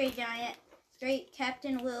 Andre Giant. 3,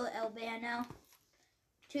 Captain Lou Albano.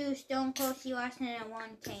 2, Stone Cold Steve Austin. And 1,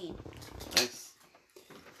 Kane. Nice.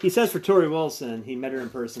 He says for Tori Wilson, he met her in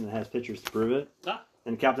person and has pictures to prove it. Ah.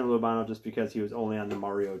 And Captain Lubano just because he was only on the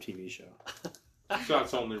Mario TV show. So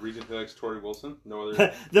that's the only reason he likes Tori Wilson. No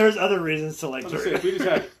other. There's other reasons to like I'm just saying, Tori. if we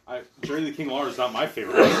just had Jerry the King Lawler is not my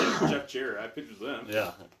favorite. I said Jeff Jarrett. I have pictures of them.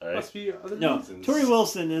 Yeah. All right. Must be other No, reasons. Tori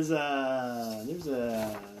Wilson is there's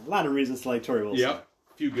a lot of reasons to like Tori Wilson. Yep.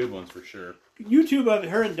 A few good ones for sure. YouTube of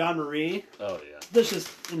her and Dawn Marie. Oh, yeah. Let's just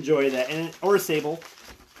enjoy that. Or Sable.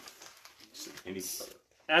 And he,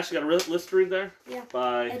 Ash, you got a list to read there? Yeah.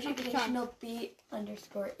 Bye. Educational beat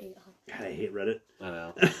 _800. God, I hate Reddit. I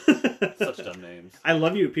know. Such dumb names. I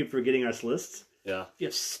love you people for getting us lists. Yeah. You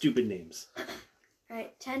have stupid names.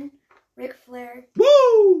 Alright, 10, Ric Flair.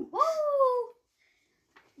 Woo! Woo!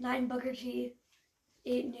 9, Booker T.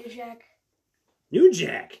 8, New Jack. New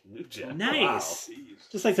Jack. New Jack. Nice. Wow.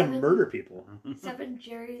 Just like to Seven. murder people. 7,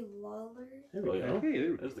 Jerry Lawler. There we Oh, yeah. go. Hey,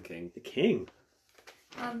 there we There's the king. The king.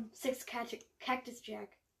 6, Cactus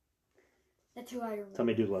Jack. That's who I remember. Tell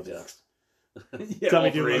me dude loves Yeah. X. Yeah, Tell me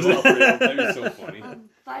all dude three. loves All three. X. That'd be so funny.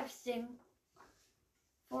 5, Sting.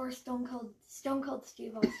 4, Stone Cold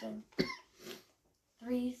Steve Austin.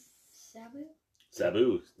 3, Sabu.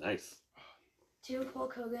 Sabu. Nice. 2,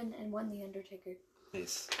 Hulk Hogan, and 1, The Undertaker.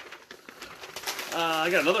 Nice. I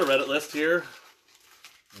got another Reddit list here.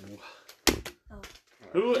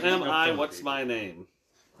 Who am I? What's my name?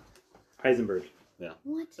 Heisenberg.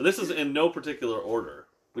 What? This is in no particular order,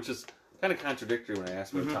 which is kind of contradictory when I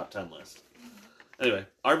asked for a top 10 list. Anyway,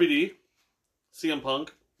 RVD, CM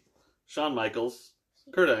Punk, Shawn Michaels,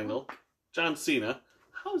 Kurt Angle, John Cena.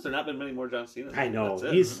 How has there not been many more John Cena? I know. That's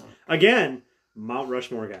it. He's, again, Mount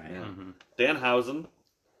Rushmore guy. Yeah. Mhm. Danhausen.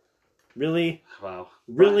 Really? Wow.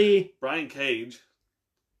 Really? Brian Cage.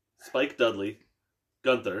 Spike Dudley.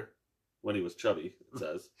 Gunther. When he was chubby, it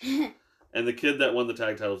says. And the kid that won the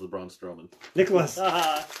tag titles with Braun Strowman. Nicholas.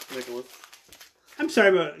 Nicholas. I'm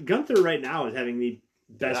sorry, but Gunther right now is having the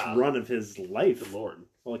best Yeah. run of his life. Good lord.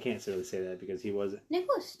 Well, I can't necessarily say that because he was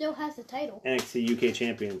Nicholas still has the title. NXT UK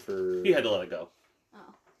champion for... He had to let it go. Oh.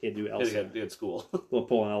 He had to do He Elsa. had school. We'll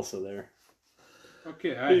pull an Elsa there.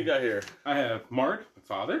 Okay, Who you got here? I have Mark, my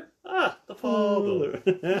father. The father.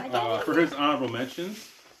 My dad. For his honorable mentions,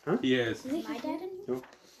 Huh? he has Is my dad in here?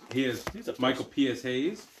 He's up Michael P.S.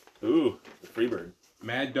 Hayes, Ooh, the Freebird.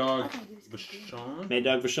 Mad Dog I thought he was Vachon, Mad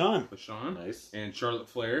Dog Vachon. Nice. and Charlotte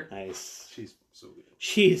Flair. Nice. She's so good.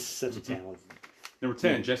 She's such a talent. Number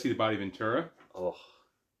 10, Jesse the Body Ventura. Oh,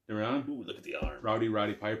 Number 9, ooh, look at the arm.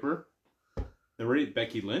 Roddy Piper. Number 8,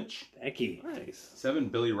 Becky Lynch. Becky. Nice. 7,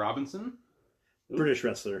 Billy Robinson. British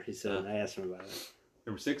wrestler, he said. I asked him about it.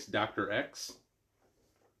 Number 6, Dr. X.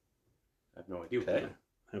 I have no idea what Okay.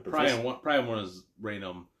 that A Probably professor. one of those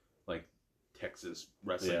random, like, Texas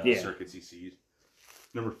wrestling Yeah. circuits he sees.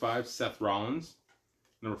 Number 5, Seth Rollins.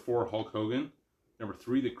 Number 4, Hulk Hogan. Number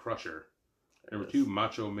 3, The Crusher. Number 2,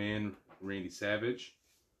 Macho Man Randy Savage.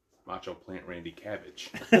 Macho Plant Randy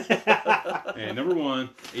Cabbage. And number 1,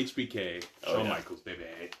 HBK. Oh, Shawn yeah. Michaels, baby.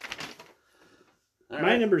 All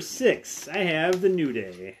My number 6, I have the New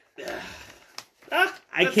Day. Ah,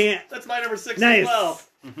 I that's- can't. That's my number 6 Nice. as well.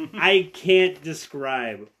 I can't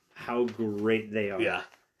describe how great they are. Yeah,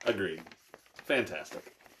 agreed.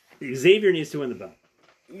 Fantastic. Xavier needs to win the belt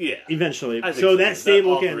Yeah. eventually. I think So that All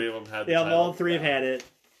stable three can. of them had the Yeah, all title. three have had it.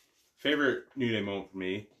 Favorite New Day moment for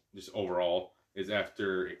me, just overall, is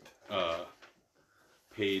after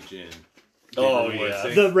Paige and Oh, Xavier Woods yeah.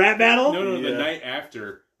 saying- The rap battle. No, Yeah. the night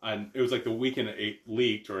after. It was like the weekend it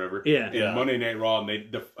leaked or whatever. Yeah. And Yeah. Monday Night Raw, and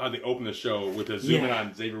they opened the show with a zoom in Yeah.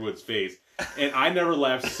 on Xavier Woods' face, and I never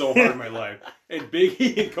laughed so hard in my life. And Big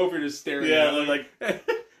E and Kofi are just staring. Yeah, at me. they're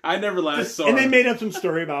I never laughed so And hard. they made up some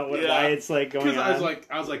story about Yeah. why it's like going Because on.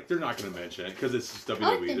 I was like, they're not going to mention it because it's just I like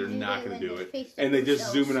WWE. the They're New not Day going to do when it, they face and they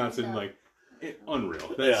just themselves, zoom in on something so- like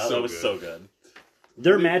unreal. That's Yeah, so that was good. so good.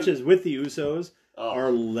 Their matches with the Usos Oh,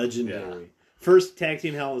 are legendary. yeah. First tag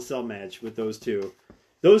team Hell in a Cell match with those two.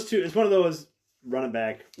 Those two, it's one of those run it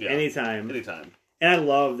back Yeah. anytime. anytime. And I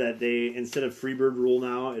love that they, instead of Freebird rule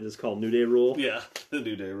now, it is called New Day rule. Yeah, the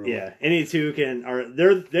New Day rule. Yeah, any two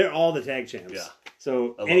they're all the tag champs. Yeah.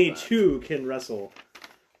 So I love any that. two can wrestle.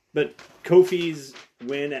 But Kofi's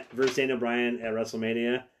win versus Daniel Bryan at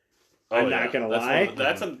WrestleMania, I'm not gonna lie.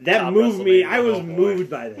 That's a that top moved me. WrestleMania. I was Oh, boy. moved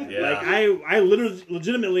by that. Yeah. Like I literally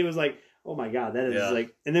legitimately was like, oh my god, that is Yeah.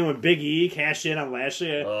 like. And then when Big E cashed in on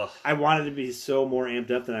Lashley, Ugh. I wanted to be so more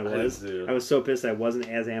amped up than I was. did too. I was so pissed I wasn't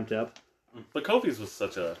as amped up But Kofi's was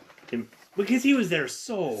such a because he was there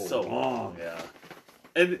so so long. Yeah,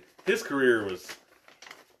 and his career was.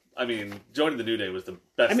 I mean, joining the New Day was the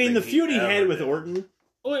best. I mean, thing the feud he ever had with did. Orton.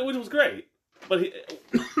 Oh, which was great. But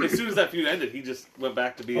as soon as that feud ended, he just went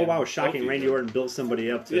back to being. Oh wow, shocking! Kofi Randy again. Orton built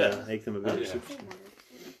somebody up to Yeah. make them a Oh, better. yeah. super-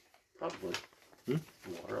 Probably. Hmm?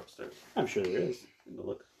 Water upstairs. I'm sure there is. Go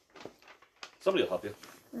look. Somebody will help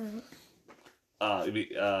you.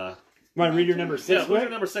 Want to read your number Yeah, six who's your quick?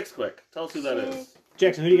 number 6 quick? Tell us who that is.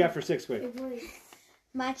 Jackson, who do you got for 6 quick? It was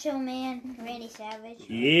Macho Man Randy Savage.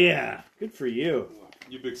 Yeah, good for you.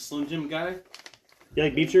 You big Slim Jim guy? You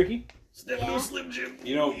like beef jerky? Step Yeah. Slim Jim.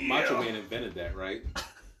 You know, Macho Man invented that, right?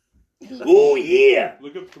 Oh yeah!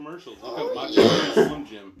 Look up commercials. Look up Macho Man Slim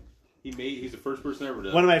Jim. He's the first person ever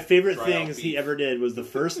to. One of my favorite Try out things he beef. ever did was the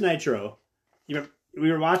first Nitro. You remember,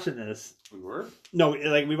 we were watching this. We were? No,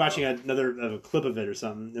 like we were watching a clip of it or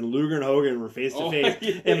something, and Luger and Hogan were face to Oh, face,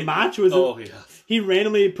 yeah. and Mach was Oh, yeah. he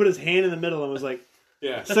randomly put his hand in the middle and was like,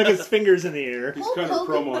 Yeah. Stuck his fingers in the air. He's kind of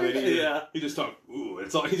a promo and then Yeah. he just talk. Ooh,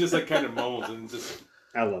 it's all he just like kind of mumbles and just.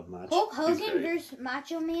 I love Mach. Hulk He's Hogan great. versus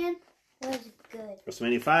Macho Man was good.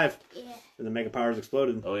 WrestleMania 5, Yeah. and the Mega Powers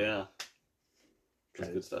exploded. Oh yeah.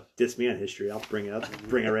 That's good stuff. Diss me on history. I'll bring it up.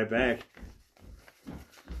 Bring it right back.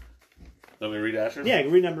 Let me read Asher. Yeah,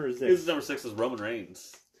 read number His 6. number 6 is Roman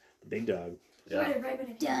Reigns. The big dog. Yeah,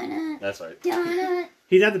 Dun that's right. dun.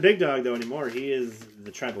 He's not the big dog, though, anymore. He is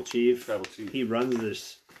the tribal chief. Tribal chief. He runs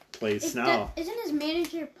this place now. Isn't his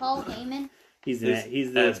manager Paul Heyman? He's His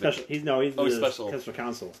the admin. special. He's Oh, he's the special.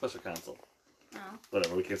 council. Special counsel. Oh.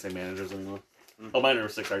 Whatever. We can't say managers anymore. Oh, my number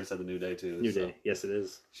 6 I already said the New Day too. New so. Day. Yes, it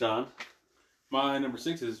is. Sean. My number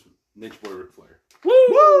 6 is Nature Boy Ric Flair. Woo!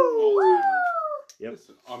 All-timer. Yep.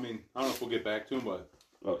 Just- I mean, I don't know if we'll get back to him, but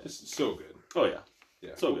Oh, just so good. oh yeah.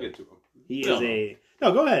 Yeah, So we'll good. get to him. He No. is a.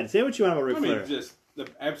 No, go ahead. Say what you want about Ric I mean, Flair. just the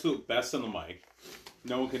absolute best on the mic.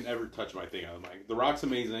 No one can ever touch my thing on the mic. The Rock's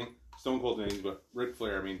amazing. Stone Cold's amazing, but Ric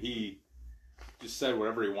Flair, I mean, he just said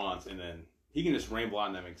whatever he wants, and then he can just ramble on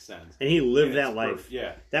and that makes sense. And he lived And that it's life. perfect.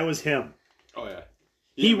 Yeah. That was him. Oh, yeah.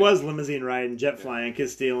 He Yeah, was limousine riding, jet flying,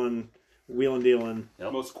 kiss stealing, wheeling dealing.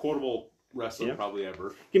 the most quotable wrestler Yep. probably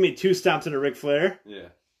ever. Give me 2 stomps into Ric Flair. Yeah.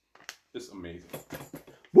 Just amazing.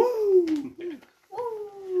 Woo!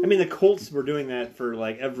 I mean, the Colts were doing that for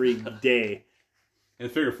like every day.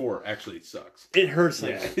 And Figure 4 actually sucks. It hurts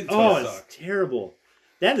like Yeah, that. it Oh, does it's suck. terrible.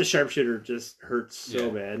 That and the sharpshooter just hurts so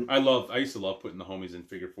Yeah. bad. I used to love putting the homies in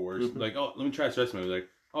Figure 4s. Mhm. Like, oh, let me try this wrestling movie. Like,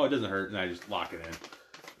 oh, it doesn't hurt, and I just lock it in.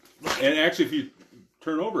 And actually, if you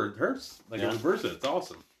turn over, it hurts. Like, Yeah. reverse it. It's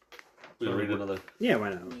awesome. We gonna read another. Yeah,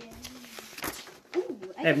 why not? Ooh,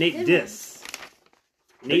 I have Nate good Diss.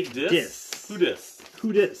 Nate Diss? Diss. Who dis?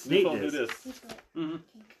 Who Diss? New Nate phone, Who Diss. dis? one.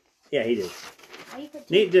 Yeah, he did. How you put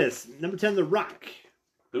Nate Diss. Number 10, The Rock.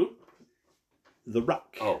 Who? The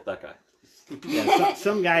Rock. Oh, that guy. Yeah,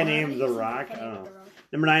 some guy named The Rock. I don't know.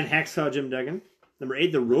 Number 9, Hacksaw Jim Duggan. Number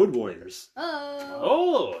 8, The Road Warriors. Oh.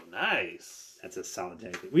 Oh, nice. That's a solid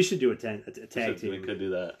tag team. We should do a tag We team. could do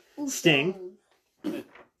that. Sting.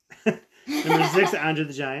 Number 6, Andre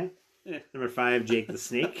the Giant. Yeah. Number 5, Jake the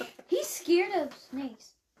Snake. He's scared of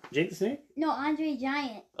snakes. Jake the Snake? No, Andre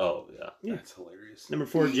Giant. Oh yeah. Yeah. That's hilarious. Number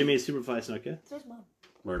 4, Jimmy Superfly Snuka. So's mom.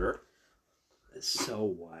 Murder. So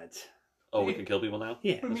what? Oh, we can kill people now.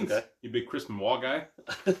 Yeah. What do you That's mean? okay. You big Chris Benoit guy?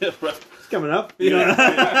 It's coming up. Yeah.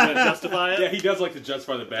 Gonna justify it. Yeah, he does like to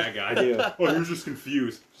justify the bad guy. I do. Oh, he was just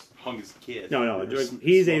confused. Just hung his kid. No. Just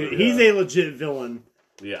He's smothered a it. legit villain.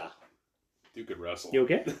 Yeah. Dude could wrestle. You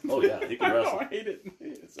okay? Oh yeah. He I can know, wrestle. I hate it.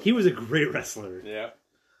 It's so- He was a great wrestler. Yeah.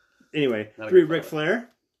 Anyway, Not a 3, good Ric fellow. Flair.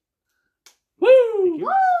 Woo! Thank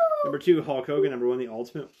you. Number 2, Hulk Hogan. Number 1, The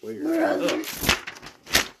Ultimate Warrior. Oh.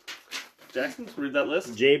 Jackson, read that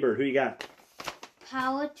list. Jaybird, who you got?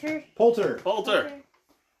 Poulter. Poulter. Poulter.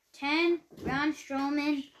 10. Braun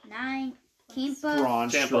Strowman. 9. Kimpa. Braun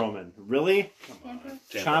Ciampa. Strowman. Really? Ciampa.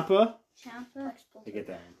 Champa? Ciampa. I get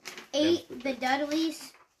that one. 8. The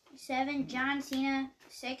Dudleys. 7. John Cena.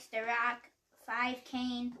 6. The Rock. 5.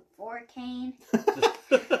 Kane. 4. Kane.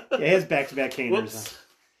 Yeah, he has back-to-back caners. Whoops.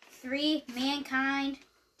 3. Mankind.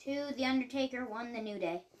 2. The Undertaker. 1. The New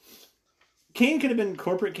Day. Kane could have been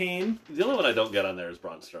corporate Kane. The only one I don't get on there is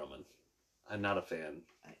Braun Strowman. I'm not a fan.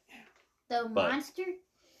 The But- Monster.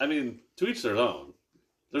 I mean, to each their own.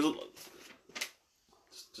 There's a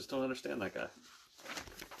just don't understand that guy.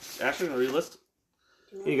 Ashley, are you list?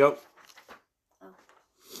 Here you go.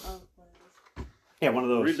 Oh, whatever. Yeah, one of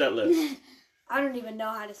those. Read that list. I don't even know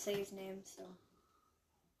how to say his name, so.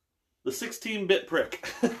 The 16-bit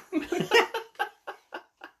prick.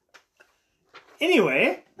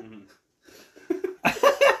 Anyway.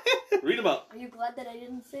 Read them up. Are you glad that I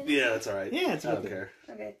didn't say that? Yeah, that's all right. Yeah, it's I don't okay. care.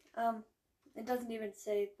 Okay. It doesn't even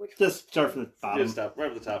say which Just start from the bottom. Just stop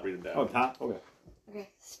right at the top. Read them down. Oh, top? Okay. one. Okay.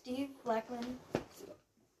 Steve Blackman.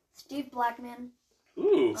 Steve Blackman.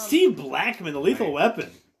 Ooh, Steve Blackman, the Lethal Right.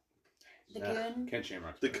 Weapon. The Yeah. Goon. Ken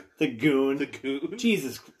Shamrock. the The Goon. the goon.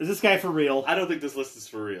 Jesus, is this guy for real? I don't think this list is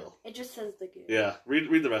for real. It just says the Goon. Yeah,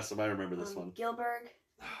 read the rest of them. I remember this one. Gilbert.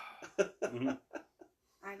 Mhm.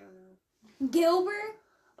 I don't know. Gilbert.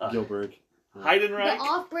 Gilbert. The Heidenreich.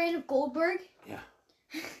 off-brand of Goldberg.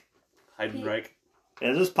 Heidenreich.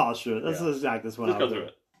 Yeah, just polish through it. Let's Yeah. just knock this one Let's out. go through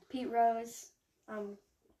it. Pete Rose.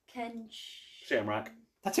 Ken. Shamrock.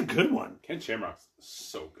 That's a good one. Ken Shamrock's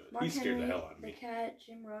so good. Mark He scared Henry, the hell out of The me. Cat,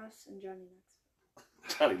 Jim Ross, and Johnny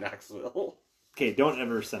Knoxville. Johnny Knoxville. Okay, don't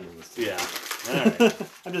ever send him this. Yeah. All right.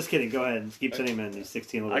 I'm just kidding. Go ahead. Keep sending him in. These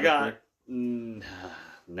 16 little I got quick.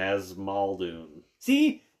 Naz Muldoon.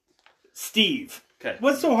 See? Steve. Okay.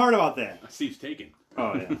 What's so hard about that? Steve's taken.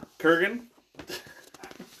 Oh, yeah. Kurgan.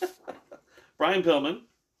 Brian Pillman.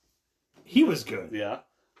 He was good. Yeah.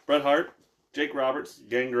 Bret Hart. Jake Roberts.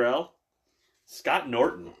 Gangrel. Scott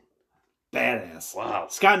Norton. Badass. Wow.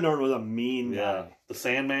 Scott Norton was a mean Yeah. guy. The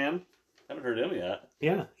Sandman. Haven't heard him yet.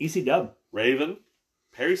 Yeah. EC Dub. Raven.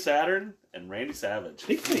 Perry Saturn. And Randy Savage.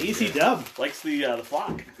 Big fan of EC Dub. Likes the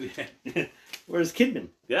flock. Where's Kidman?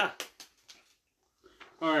 Yeah.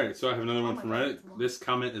 All right, so I have another one my from God, Reddit. it's long. This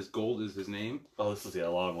comment is Gold is his name. Oh, this is a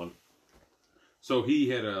long one. So he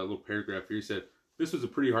had a little paragraph here. He said, "This was a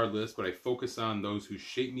pretty hard list, but I focus on those who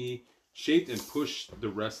shaped and pushed the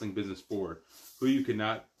wrestling business forward, who you could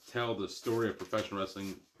not tell the story of professional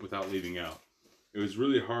wrestling without leaving out. It was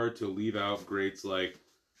really hard to leave out greats like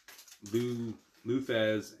Lou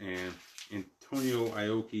Thesz and Antonio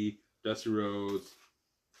Ioki, Dusty Rhodes,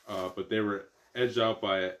 but they were edged out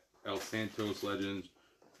by El Santos legends,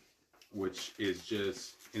 which is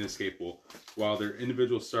just inescapable. While their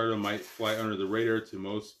individual stardom might fly under the radar to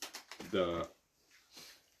most, the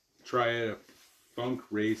triad of Funk,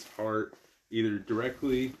 Race, Hart either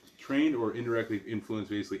directly trained or indirectly influenced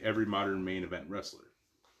basically every modern main event wrestler."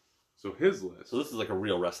 So his list. So this is like a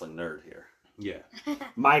real wrestling nerd here. Yeah.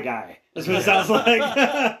 My guy. That's what it sounds like.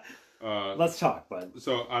 Uh, Let's talk, bud.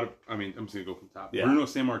 so I'm just gonna go from the top. Yeah. Bruno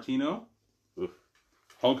Sammartino, Oof.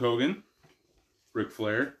 Hulk Hogan, Ric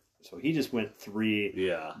Flair, So he just went 3.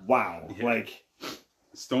 Yeah. Wow. Yeah. Like,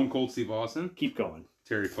 Stone Cold Steve Austin, keep going.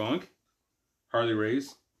 Terry Funk, Harley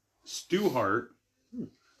Race, Stu Hart,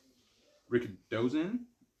 Ricky Dozan,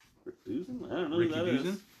 Rick Duzin? I don't know Ricky who that is.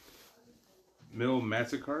 Duzan, Mil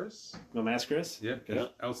Massacres, No Mascaras? yep, Yeah.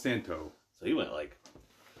 El Santo. So he went like,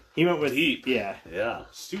 He went with Heat. Yeah. yeah.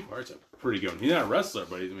 Stu Hart's a pretty good one. He's not a wrestler,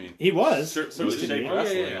 but he's, I mean, He was. So Used he to be. shaped Oh, yeah,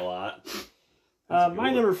 wrestling yeah. a lot. that's a good My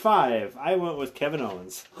one. number 5, I went with Kevin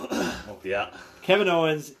Owens. Oh, yeah. Kevin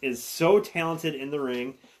Owens is so talented in the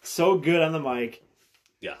ring, so good on the mic.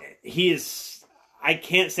 Yeah. He is. I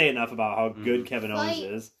can't say enough about how Mm-hmm. good Kevin Owens Fight.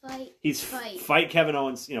 is. Fight. He's Fight. fight Kevin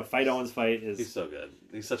Owens. You know, fight Owens fight is, He's so good.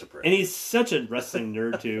 He's such a prick. and he's such a wrestling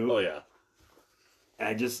nerd too. Oh, yeah. And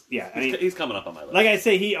I just, I mean, He's coming up on my list. like I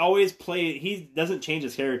say, he always he doesn't change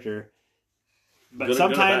his character. But Good or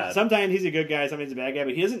bad. sometimes he's a good guy, sometimes he's a bad guy.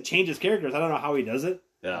 But he doesn't change his characters. I don't know how he does it.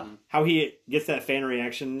 Yeah. How he gets that fan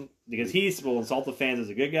reaction because he will insult the fans as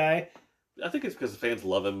a good guy. I think it's because the fans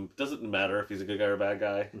love him. Doesn't matter if he's a good guy or a bad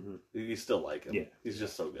guy. Mhm. You still like him. Yeah. He's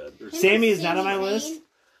just so good. Sammy is not on my Sami Zayn. list.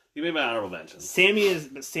 He made my honorable mention. Sammy is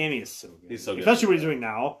so good. He's so good. Especially what he's doing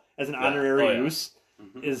now as an Yeah. honorary Oh, yeah. use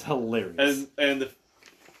is hilarious. And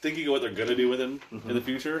thinking of what they're gonna do with him in the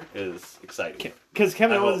future is exciting. Because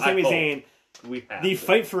Kevin I Owens and hope- Sami I Zayn, We have the to.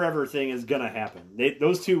 fight forever thing is gonna happen.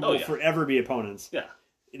 Those two Oh, will yeah. forever be opponents. Yeah,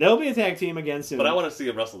 They'll be a tag team again soon. but I want to see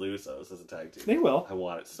him wrestle the Usos as a tag team. They will. I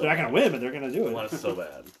want it so. They're not bad. gonna win, but they're gonna do I want it. it so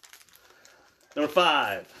bad. Number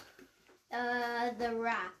 5. The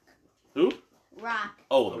Rock. Who? Rock.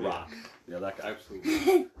 Oh, The Oh, yeah. Rock. Yeah, that guy.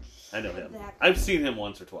 Absolutely. I know him. That- I've seen him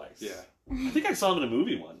once or twice. Yeah. I think I saw him in a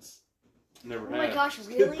movie once. Never Oh my had. gosh,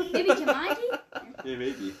 really? Maybe Jumanji? Yeah,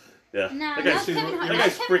 maybe. Yeah. No, that not guy's, Kevin Hart. that Not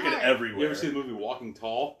guy's Kevin freaking Hart. everywhere. You ever see the movie Walking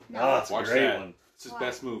Tall? No. Oh, it's a Watch great that. one. It's his Wow.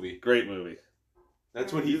 best movie. Great movie.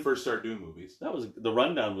 That's when he first started doing movies. That was the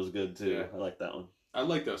rundown was good too. Yeah. I like that one. I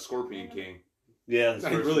like the Scorpion King. Yeah, his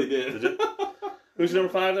I first really one. did. you? Who's your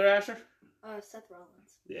number 5 there, Asher? Seth Rollins.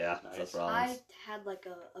 Yeah, Nice. Seth I Rollins. had like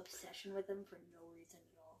a obsession with him for no reason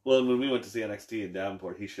at all. Well, when we went to see NXT in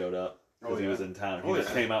Davenport, he showed up because Oh, he yeah. was in town. He Oh, just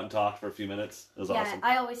yeah. came out and talked for a few minutes. It was Yeah, awesome.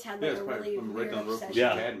 I always had Yeah, like it's a probably really from right weird down the road from obsession.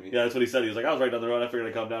 Yeah, Academy. yeah, that's what he said. He was like, I was right down the road. I figured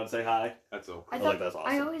I'd come down and say hi. That's so I cool. like thought that's I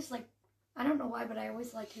awesome. always like I don't know why, but I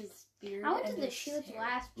always liked his beard. I went to and the his Shields hair.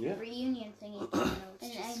 last Yeah. reunion thingy. I don't know, it's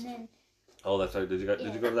and, just- and then Oh, that's right. Did you go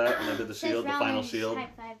to that when I did the Seth Shield, the final Rollins Shield?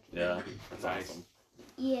 high-fived. Yeah, that's Nice. awesome.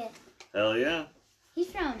 Yeah. Hell yeah.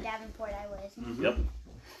 He's from Davenport, I was. Mhm. Yep.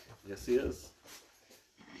 Yes, he is.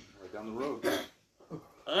 Right down the road.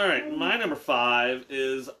 All right, my number 5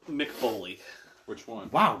 is Mick Foley. Which one?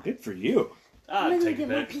 Wow, good for you. I'd take a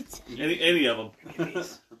pick. Any of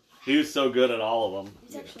them. He was so good at all of them.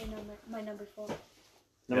 He's actually my number 4.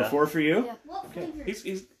 Number Yeah. 4 for you. Yeah. What Okay. flavor?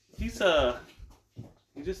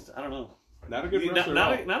 He just I don't know. Not a good Not, wrestler.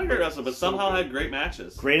 not, at a, all. not a great wrestler, but So somehow good. had great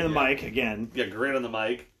matches. Great on the Yeah. mic again. Yeah, great on the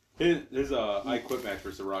mic. His I Quit match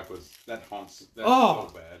versus The Rock was that haunts. That's Oh.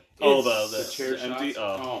 so bad. Oh, It's- the chair empty.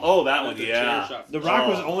 shots. Oh, that one. the Yeah, chair shot. The Rock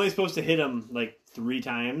was Oh. only supposed to hit him like 3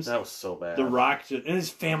 times. that was so bad. The Rock and his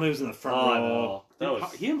family was in the front Oh, I row. know. That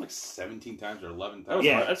was. He had him like 17 times or 11 That was times.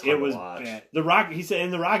 Yeah, hard- that's hard it to was watch. bad. The Rock, he said,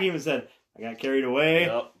 and The Rock even said, "I got carried away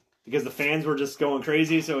Yep. because the fans were just going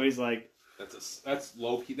crazy." So he's like, That's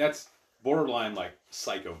low key. That's borderline like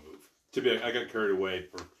psycho move. To be like, I got carried away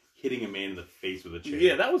for hitting a man in the face with a chair.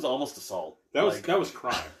 Yeah, that was almost assault. that was Like, that was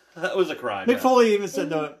crime. that was a crime. Mick yeah. Foley even said,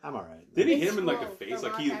 "No, I'm all right." Did he It's hit him in like the cool. face? The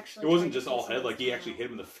Like Rock actually it wasn't tried to just all kiss him head. with Like he his actually mouth. hit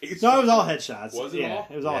him in the face. No, it was all headshots. Was it yeah, all?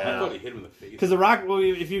 it was all Yeah. I head. thought he hit him in the face. Because The Rock, well,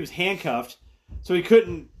 if he was handcuffed, so he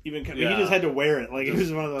couldn't even. He Yeah. just had to wear it. Like it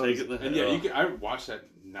was one of Take those. it in the And head. yeah, I watched that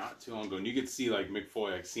not too long ago, and you could see like Mick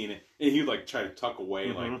Foley like seeing it, and he would like try to tuck away,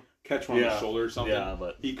 Mhm. like catch one on Yeah. the shoulder or something. Yeah,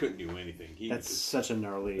 but he couldn't do anything. He That's just, such a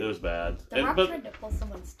gnarly. it was bad. The Rock but tried to pull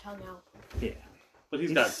someone's tongue out. Yeah. but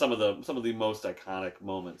he's got some of the most iconic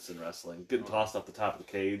moments in wrestling. Getting tossed off the top of the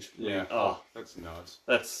cage. yeah. Oh, That's nuts.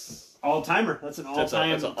 that's All timer. That's an all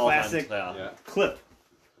time that's an all-time- classic yeah. Yeah. clip.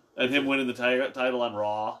 And him winning the title on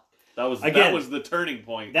Raw. That was Again, the turning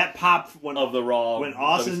point That pop when of the Raw. when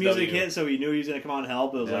Austin's WCW. music hit, so he knew he was gonna come on and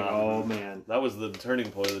help. It was like, Yeah. oh man, That was the turning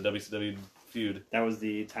point of the WCW feud. that was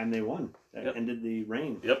the time they won. That Yep. ended the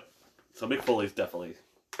reign. Yep. So Mick Foley's definitely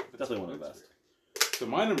one of the best. So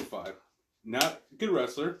my number 5, not good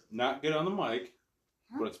wrestler, not good on the mic,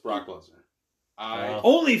 but it's Brock Lesnar.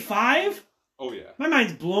 Only 5? Oh yeah. My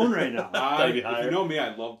mind's blown right now. Gotta be If higher. you know me,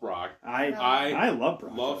 I love Brock. I love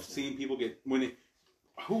Brock. Love Lesnar. seeing people get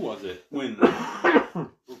who was it when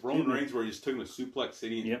Roman Reigns where he just took him to Suplex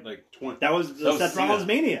City and Yep. like 20. That was That was Seth Cena. Rollins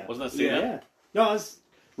Mania. Wasn't that Yeah. Cena? No, it was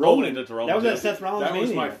Roman Roman. did it to Roman. That was too. at Seth Rollins That was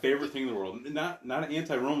Mania. my favorite thing in the world. Not an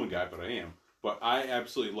anti-Roman guy, but I am. But I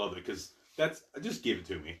absolutely love it because just give it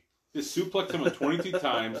to me. Just suplex him 22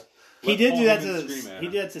 times. He let did Paul do that Heyman to scream at he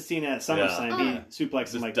him. did that to Cena at SummerSlam. Yeah. He suplexed him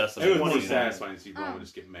Just like dusted It was him. more 20 times. satisfying to see Roman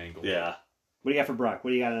just get mangled. Yeah. What do you got for Brock?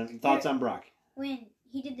 What do you got? Thoughts on Brock? When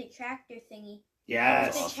he did the tractor thingy.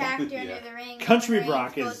 Yes. The awesome. tractor Yeah. under the ring. Country Reigns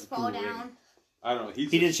Brock goes is to fall great. down. I don't know. He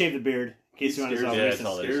did shave the beard. In case you want to scares, know. Yeah, recent it's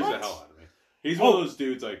all scares the What? hell out of me. He's Oh. one of those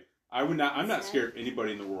dudes like I'm not scared of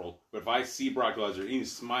anybody in the world. But if I see Brock Lesnar, and he's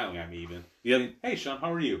smiling at me even. Yeah. Hey Sean,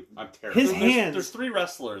 how are you? I'm terrified. His There's, hands. there's 3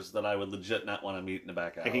 wrestlers that I would legit not want to meet in the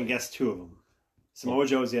back alley. I can guess 2 of them. Samoa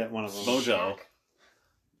Joe's yet one of them. Mojo,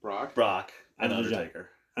 Brock. Brock, and Undertaker. Undertaker.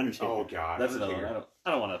 Undertaker. Oh God. That's another Undertaker. one.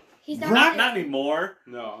 I don't want to. He's Brock- Not anymore.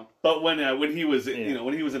 No. But when he was Yeah.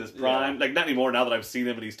 when he was in his prime, like not anymore. Now that I've seen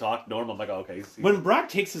him and he's talked normal, I'm like, oh, okay. When Brock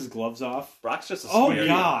takes his gloves off. Brock's just a Oh square.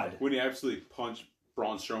 God. When he absolutely punched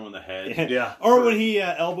Braun Strowman in the head. Yeah. Or when he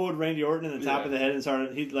elbowed Randy Orton in the top Yeah. of the head and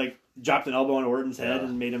started, he like dropped an elbow on Orton's head Yeah.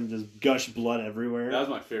 and made him just gush blood everywhere. That was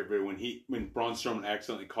my favorite video when Braun Strowman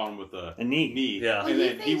accidentally caught him with a A knee. Yeah. When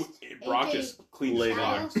and he then faced Brock AJ just cleaned his laid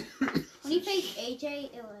arm. on. When he faced AJ,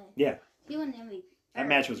 it was. Yeah. He won the MVP. That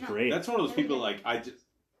match was No. great. That's one of those people like I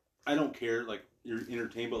don't care like you're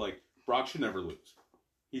entertained, but like Brock should never lose.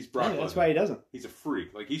 He's Brock. Yeah, that's Lesnar. why he doesn't. He's a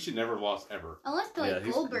freak. Like he should never have lost ever. Unless to Yeah, like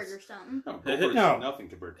he's- Goldberg or something. No, No. Goldberg's nothing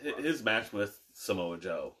compared to Brock. His match with Samoa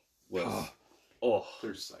Joe was Oh.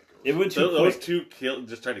 They're psychos. It went too those quick. two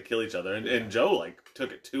just tried to kill each other, and Joe like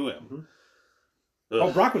took it to him. Mhm. Ugh.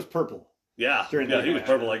 Oh, Brock was purple. Yeah, during yeah, that he was match.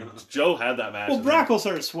 purple. Like Joe had that match. Well, and Brock will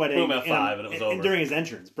start sweating. Boom, F5 and it was over. during his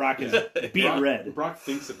entrance, Brock is beat Brock, red. Brock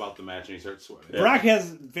thinks about the match and he starts sweating. Yeah. Brock has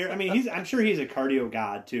very. I mean, I'm sure he's a cardio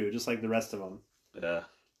god too, just like the rest of them. yeah, But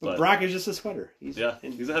but Brock is just a sweater. He's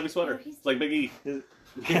he's a heavy sweater. he's- It's like Big E.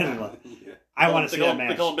 Yeah. I want to see They call that him- match.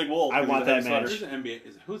 They call him Big Wolf. I because want he's a that heavy match. sweater. Who's an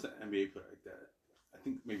NBA? Who's an NBA player like that? I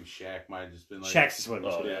think maybe Shaq might have just been like. Shaq's a sweater.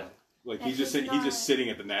 Oh, Yeah. Like That's he's just just he's just not- sitting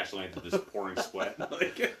at the national anthem, just pouring sweat.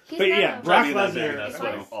 Like, He's But not yeah, a- Brock I mean, that Lesnar- man, that's If what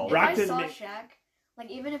I, I'm all if Brock I didn't saw make- Shaq, like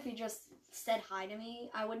even if he just said hi to me,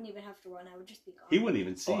 I wouldn't even have to run. I would just be gone. he wouldn't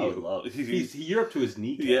even see Oh, I would you. love. You're up to his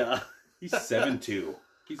knee. yeah. He's 7'2".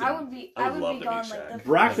 I would be. I I would would love be to gone meet like Shaq. the.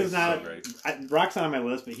 Brock That's is not. so great. Brock's not on my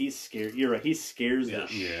list, but he's scared. You're right. He scares Yeah.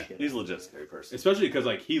 the Yeah. shit. He's a legit scary person. Especially because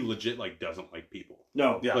like he legit like doesn't like people.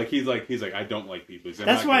 No. Yeah. Like he's like I don't like people. He's like,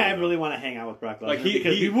 That's I'm not why good I with really them. want to hang out with Brock Lesnar Like,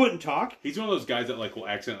 because he- he wouldn't talk. He's one of those guys that like will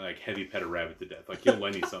accidentally like heavy pet a rabbit to death. Like he'll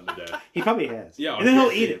Lenny something to death. He probably has. Yeah, and then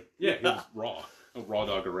he'll yeah, eat it. Yeah, he'll a raw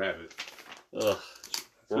dog a rabbit. Ugh.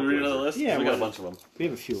 So we read another list. Yeah, we got a well- bunch of them. We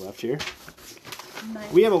have a few left here.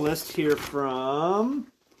 Nice. We have a list here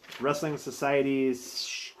from Wrestling Society's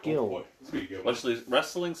Oh, Skill. boy. This would be a good one.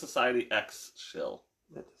 Wrestling Society X Shill.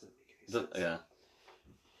 That doesn't make any sense. Yeah.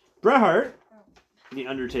 Bret Hart, The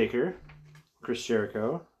Undertaker, Chris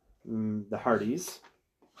Jericho, the Hardys,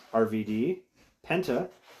 RVD, Penta,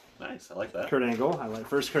 Nice. I like that. Kurt Angle. I like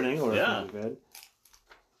first Kurt Angle. Yeah. Really good.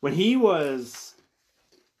 When he was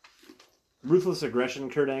Ruthless Aggression,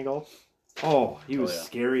 Kurt Angle. Oh, he was Oh, yeah.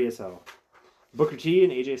 scary as hell. Booker T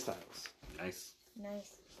and AJ Styles. Nice.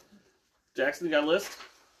 Nice. Jackson, you got a list?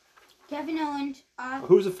 Kevin Owens,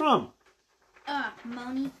 Who's it from?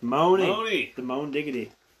 Moni. Moni. Moni. The Moan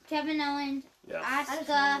Diggity. Kevin Owens, Yeah. I just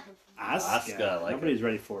Asuka, Asuka. Asuka, I like Nobody's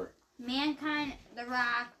ready for it. Mankind, The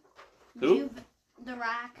Rock, Who? The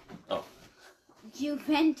Rock. Oh.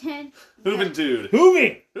 Juventus. Juventude.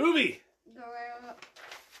 Hoovy! Hoovy. Guerrero.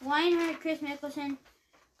 Weinhardt, Chris Mickelson.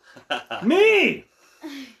 Me!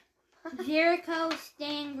 Jericho,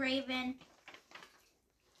 Sting, Raven.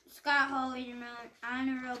 Scott Hall, Razor Ramon.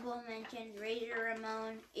 Honorable mentions, Razor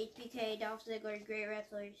Ramon, HBK, Dolph Ziggler, great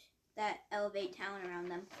wrestlers that elevate talent around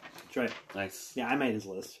them. That's right. Nice. Yeah, I made his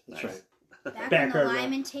list. That's Nice. right. Back Back when the right, right.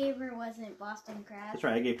 Lyman Tabor wasn't Boston Crab. That's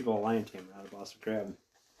right. I gave people a lion tamer out of Boston Crab.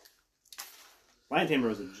 Lion tamer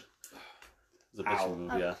was a. It's a bitchin' Ow.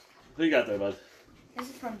 move, yeah. Who you got there, bud? This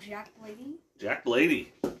is from Jack Blady. Jack Blady.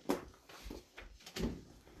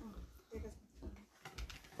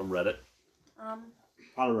 From Reddit.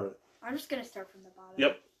 Colorado. I'm just gonna start from the bottom.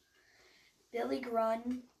 Yep. Billy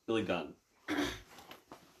Grunn. Billy Gunn.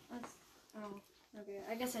 That's, oh, okay.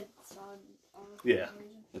 I guess I saw it all of Yeah. the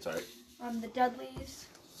reason. That's alright. The Dudleys,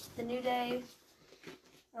 The New Day,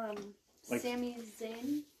 Like- Sami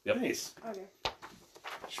Zayn. Yep. Nice. Okay.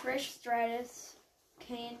 Trish Stratus,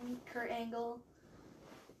 Kane, Kurt Angle,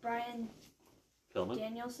 Brian Pillman.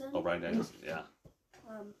 Danielson, Oh, Brian Danielson. Yeah.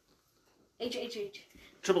 HHH,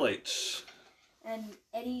 Triple H. and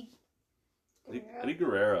Eddie. Eddie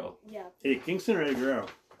Guerrero. Yeah, Eddie Kingston or Eddie Guerrero?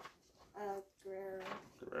 Guerrero.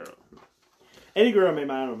 Guerrero. Eddie Guerrero made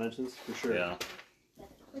my honorable mentions for sure. Yeah.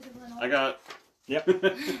 Was it Lynn I got Yep.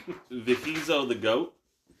 Vikizo the Goat.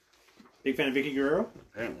 Big fan of Vicky Guerrero.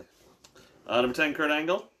 Apparently. Number 10, Kurt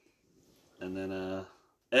Angle. And then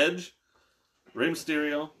Edge, Rey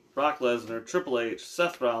Mysterio, Brock Lesnar, Triple H,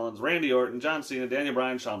 Seth Rollins, Randy Orton, John Cena, Daniel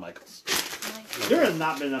Bryan, Shawn Michaels. Nice. There has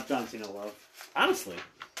not been enough John Cena love. Honestly.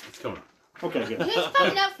 It's coming. Okay, good. He's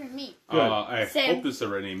coming up for me. Good. I Sam. hope this is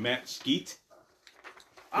already Matt Skeet.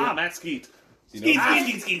 Matt Skeet. You know-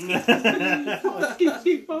 Skeet. Skeet,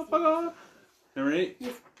 Skeet, motherfucker. Number 8,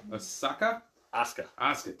 Yes. Asaka. Asuka.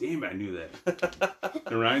 Asuka. Damn, I knew that.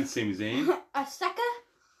 Number 9, Sami Zayn. Asaka.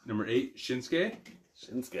 Number 8, Shinsuke.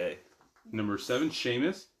 Shinsuke. Number 7,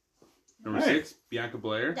 Sheamus. Number All right. 6, Bianca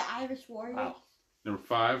Belair. The Irish Warrior. Wow. Number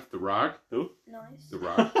 5, The Rock. Nice. The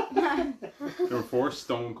Rock. Number 4,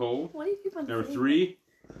 Stone Cold. What do you keep on Number saying? 3,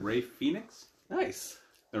 Ray Phoenix. Nice.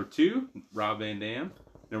 Number 2, Rob Van Dam.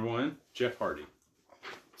 Number 1, Jeff Hardy.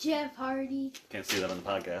 Jeff Hardy. Can't see that on the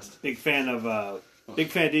podcast. Big fan of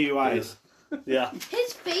DUIs. Yeah.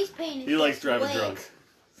 His face paint is He likes just driving lit. drunk.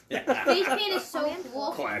 Face paint is so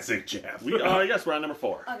cool. Classic Jeff. Yes, we're on number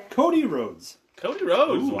 4. Okay. Cody Rhodes. Cody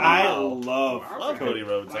Rhodes. Ooh, Wow. I love Love Cody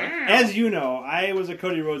Rhodes. Huh? As you know, I was a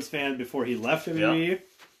Cody Rhodes fan before he left WWE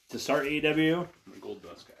to start AEW. Gold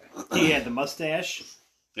Dust guy. He had the mustache,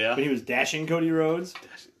 Yeah. but he was dashing Cody Rhodes.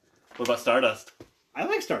 What about Stardust? I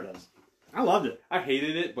like Stardust. I loved it. I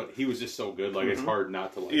hated it, but he was just so good. Like, it's hard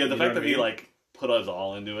not to like. Yeah, the you know fact what that I he mean? like put us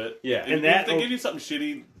all into it. Yeah. And that- if they give you something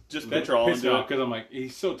shitty, just That put your all pissed me into off it. because I'm like,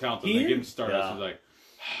 he's so talented. He They give him is. Stardust. Yeah. It's like,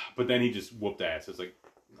 but then he just whooped ass. It's like,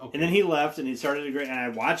 okay. And then he left, and he started a great. And I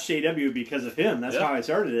watched AEW because of him. That's Yeah. how I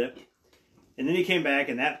started it. And then he came back,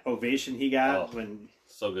 and that ovation he got Oh, when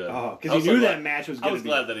So good. oh, I because was he knew so that glad- match was I going was to be.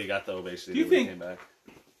 glad that he got the ovation Do you when he think- came back.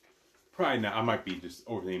 probably not. I might be just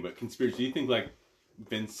overthinking, but conspiracy. Do you think like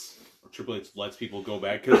Vince or Triple H lets people go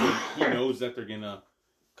back because he knows that they're gonna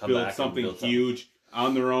Come build back and something build huge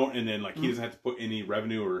on their own, and then like he doesn't have to put any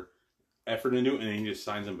revenue or effort into it, and then he just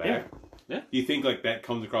signs them back? Yeah. Do you think like that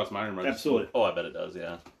comes across my mind? Absolutely. Oh, I bet it does.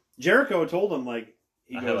 Yeah. Jericho told him like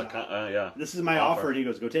he I have goes, yeah. "This is my offer. offer," and he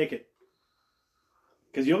goes, "Go take it,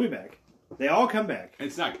 because you'll be back." They all come back,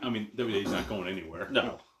 It's not. I mean, WWE's not going anywhere.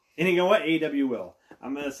 No. and you know what? AEW will.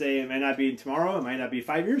 I'm gonna say it might not be tomorrow. It might not be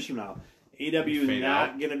 5 years from now. AEW is Fade not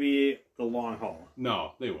out. gonna be the long haul.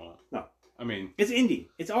 No, they won't. No. I mean, It's indie.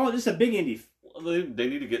 It's all just a big indie. Well, they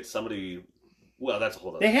need to get somebody. Well, that's a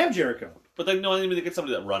whole other. They have Jericho. But they know they need to get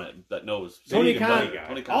somebody that run it that knows. Tony need a Khan.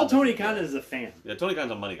 money guy. All Tony Khan Khan is a fan. Yeah, Tony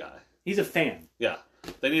Khan's a money guy. He's a fan. Yeah,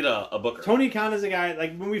 they need a booker. Tony Khan is a guy,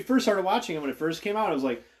 like, when we first started watching him, when it first came out, I was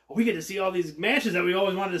like, oh, we get to see all these matches that we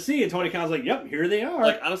always wanted to see. And Tony Khan's like, yep, here they are.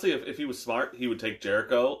 Like honestly, if he was smart, he would take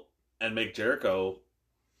Jericho and make Jericho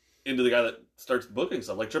into the guy that starts booking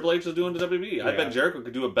stuff, like Triple H is doing to WWE. I Yeah. bet Jericho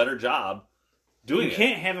could do a better job doing you it.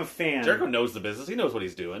 can't have a fan. Jericho knows the business. He knows what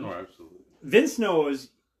he's doing. oh, absolutely. Vince knows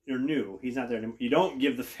you're new. He's not there anymore. You don't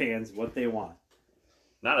give the fans what they want.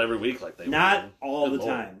 Not every week like they Not would. all Good the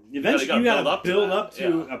Lord. time. Eventually, gotta you got build up to to build that. up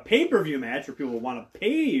to a pay-per-view match where people want to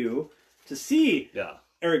pay you to see Yeah,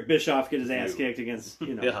 Eric Bischoff get his ass You. kicked against,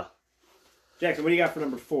 you know. yeah, Jackson, what do you got for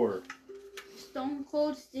number 4? Stone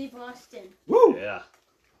Cold Steve Austin. Woo! yeah.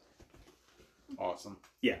 Awesome.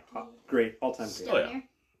 Yeah. Great. All-time great. Oh, yeah.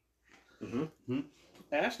 Mm-hmm.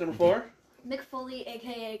 Ash number 4, Mick Foley,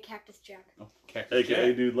 aka Cactus Jack. Oh, Cactus aka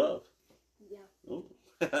Jack. Dude Love. Ooh.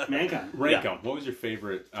 Mankind. Rank them. What was your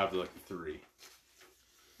favorite out of like the three?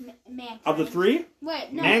 Mankind. Of the three,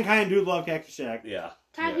 Wait, no. Mankind, Dude Love, Cactus Jack. Yeah.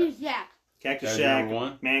 Cactus Jack. Cactus That was Jack, number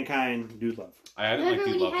one? Mankind, Dude Love. I didn't like Remember Dude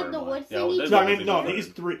when he Love had very the much. wood Yeah, thingy? well, So I Dude mean, Love no, is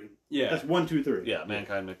these three. Yeah. That's 1, 2, 3. Yeah,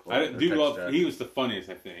 Mankind McFly. I didn't, or Dude Cactus Love, Jack. he was the funniest,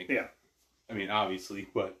 I think. Yeah. I mean, obviously,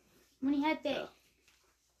 but. When he had the Yeah.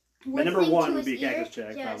 My wood number thing to 1 would his be ear, Cactus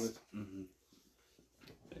Jack, just- probably. Mm-hmm.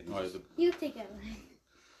 You take it.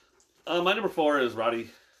 My number 4 is Roddy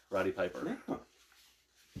Piper.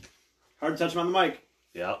 Hard to touch him on the mic.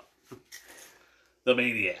 Yeah. The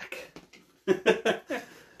Maniac.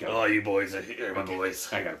 Oh, you boys are here, my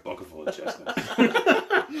boys. I got a bucket full of chestnuts.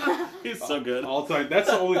 He's so good. All the time. That's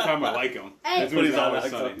the only time I like him. Hey. That's When when he's he's on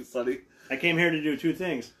always sunny. Sunny. I came here to do 2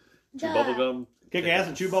 things. Chew bubblegum. Kick ass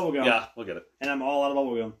and chew bubblegum. Yeah, we'll get it. And I'm all out of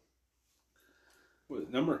bubblegum.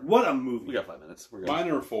 What a We movie. got 5 minutes. We're My good.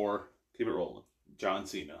 number 4, Keep it rolling. John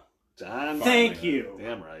Cena. John. Thank Cena. you.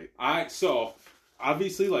 Damn right. So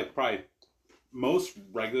obviously, like probably most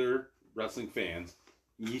regular wrestling fans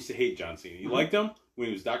used to hate John Cena. You liked him when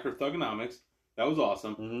he was Dr. Thugonomics. That was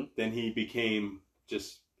awesome. Mm-hmm. Then he became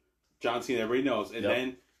just John Cena. Everybody knows. And Yep.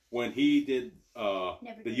 then when he did Never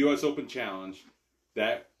the did. U.S. Open Challenge,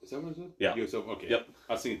 that is that what it is? Yeah. U.S. Open. Okay. Yep.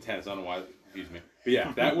 I was thinking tennis. I don't know why it confused me. But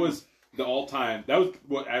yeah, that was the all-time. That was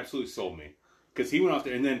what absolutely sold me. Because he went out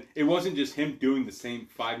there, and then it wasn't just him doing the same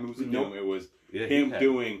 5 moves he Nope. knew. It was Yeah, him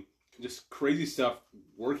doing just crazy stuff,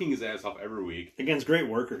 working his ass off every week. Against great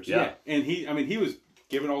workers. Yeah. And he was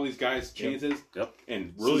giving all these guys chances. Yep.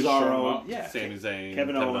 And really Cesaro, showing them up. Yeah. Sami Zayn,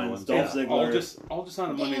 Kevin Owens, Dolph yeah. Ziggler. All just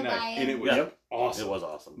on a Monday Daniel night, Bryan. and it was Yeah. awesome. It was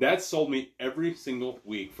awesome. That sold me every single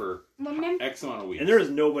week for Remember? X amount of weeks. And there is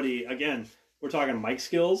nobody, again, we're talking mic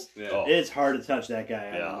skills. yeah. Oh. It's hard to touch that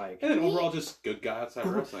guy Yeah. on the mic. And then overall, just good guy outside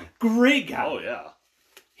wrestling. Great guy. Oh yeah.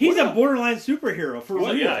 He's What a borderline superhero for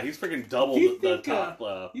Well, real. yeah, he's freaking doubled Do you the think,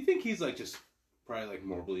 top. You think he's like just probably like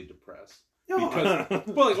morbidly depressed? No. Because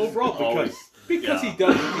well, like overall, Always. because Yeah. he's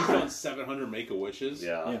done 700 Make-A-Wishes.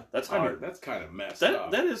 Yeah, Yeah. that's I mean, hard. that's kind of messed that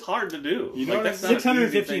up. that is hard to do. You know what that's I'm not an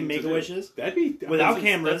easy 650 thing to do. Make-A-Wishes That'd be without that's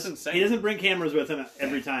cameras. insane. He doesn't bring cameras with him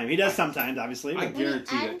every time. He does sometimes, obviously. I but-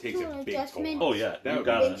 guarantee When that it takes a adds to big adjustment- toll. Oh yeah, That you would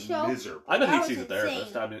gotta. Big Show. be miserable. I bet That he was sees a therapist.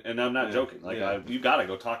 insane. I mean, and I'm not Yeah. joking. Like, Yeah. you gotta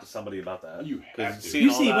go talk to somebody about that. You have 'Cause to. seeing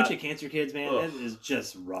You all see a that- bunch of cancer kids, man. Ugh. It is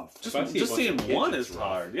just rough. Just, If I see a just bunch seeing of kids, one it's is rough.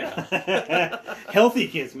 hard. Yeah. Healthy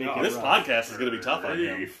kids make No, it This rough. podcast is gonna be tough on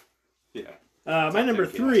him. Yeah, My number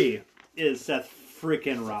Kids. 3 is Seth freaking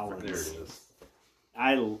there Rollins. it is.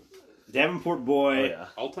 Davenport Oh boy. yeah.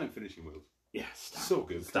 All-time finishing move. Yeah, stop. So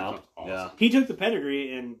good. Stomp. Awesome. Yeah. He took the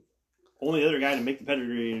pedigree and only other guy to make the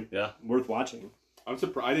pedigree Yeah. worth watching. I'm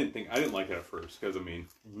surprised. I didn't like it at first because I mean,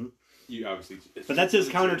 Mhm. you obviously. it's But that's his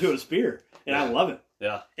just- counter to a spear, and I Yeah. love it.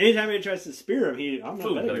 Yeah. Anytime he tries to spear him, I'm not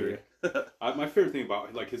Food pedigree. pedigree. My favorite thing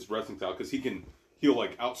about like his wrestling style because he'll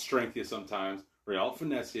like out strength you sometimes, or he'll out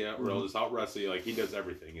finesse you, or he'll just out wrestle you. Like he does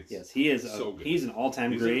everything. It's Yes, he is. So good. He's an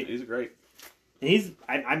all-time great. He's great. And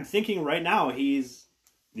I'm thinking right now he's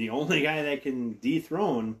the only guy that can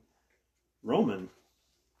dethrone Roman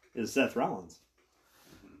is Seth Rollins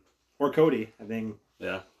or Cody. I think.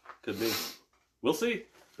 Yeah. Could be. We'll see.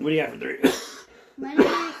 What do you got for 3? My number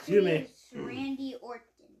 3 Excuse me. is Randy Orton.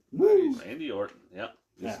 Woo! Andy Orton. Yep.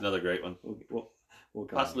 He's Yeah. another great one. We'll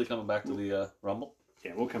come Possibly coming back to the Rumble.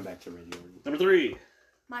 Yeah, we'll come back to Randy Orton. Number 3.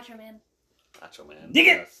 Macho Man. Macho Man. Dig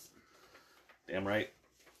it! Damn right.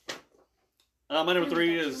 My number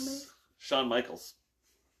 3 is Shawn Michaels.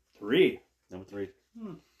 3. Number 3.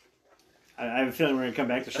 I have a feeling we're gonna come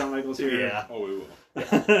back to Shawn Michaels here. Yeah. Oh, we will.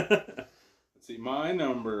 Yeah. Let's see. My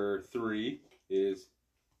number 3 is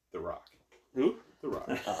The Rock. Who? The Rock.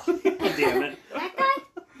 Oh, Damn it. That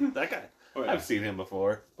guy? that guy. Oh, yeah. I've seen him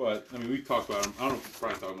before. But I mean, we've talked about him. I don't know if we're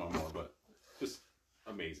probably talking about him more, but just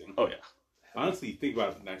amazing. Oh yeah. Honestly, think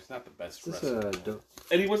about it. It's not the best wrestler.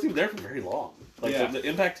 And he wasn't even there for very long. Like Yeah. the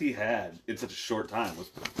impact he had in such a short time was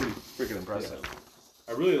pretty freaking impressive.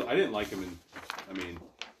 I didn't like him in,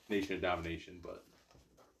 Nation of Domination, but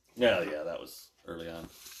Yeah, that was early on.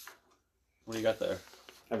 What do you got there?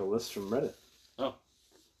 I have a list from Reddit. Oh.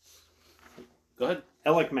 Go ahead.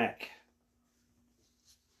 Alec Mack.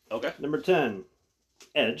 Okay. Number 10,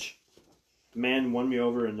 Edge. The man won me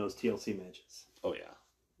over in those TLC matches. Oh yeah.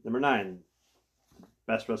 Number 9,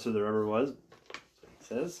 best wrestler there ever was. It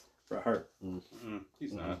says Bret Hart.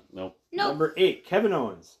 he's not. Nope. No. Number 8, Kevin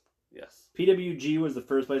Owens. Yes. PWG was the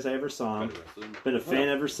first place I ever saw him. Better wrestler. Been a fan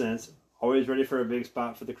ever since. Always ready for a big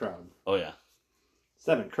spot for the crowd. Oh yeah.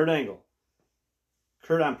 7, Kurt Angle.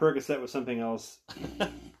 Kurt on Percocet was something else.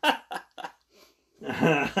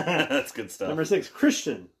 That's good stuff. Number 6,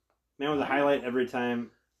 Christian. Man was a highlight every time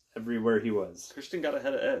everywhere he was. Christian got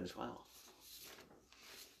ahead of Edge. Wow.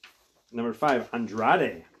 Number 5,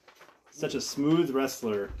 Andrade. Such a smooth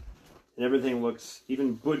wrestler, and everything looks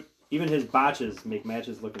even his botches make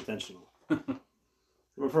matches look intentional.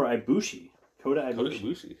 Number 4, Ibushi. Kota Kota Ibushi.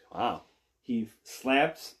 Ibushi. Wow. He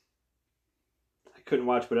slaps. I couldn't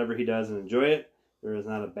watch whatever he does and enjoy it. There is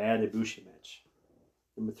not a bad Ibushi match.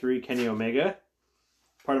 Number 3, Kenny Omega.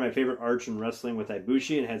 Part of my favorite arch in wrestling with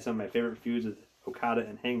Ibushi, and had some of my favorite feuds with Okada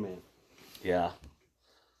and Hangman. Yeah.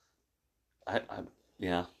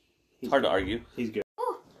 Yeah. It's hard to argue. He's good.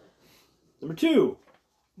 Oh. Number 2,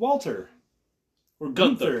 Walter. Or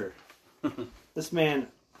Gunther. This man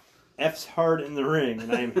F's hard in the ring,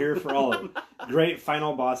 and I am here for all of it. Great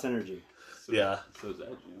final boss energy. So, Yeah. So is that,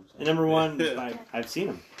 you know what I'm And number 1, I've seen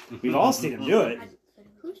him. We've all seen him do it.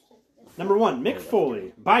 Number 1, Mick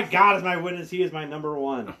Foley. By God, as my witness, he is my number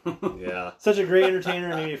 1. Yeah. Such a great entertainer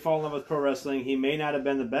and made me fall in love with pro wrestling. He may not have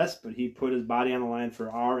been the best, but he put his body on the line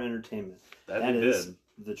for our entertainment. That That he is did.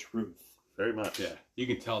 the truth. Very much. Yeah, you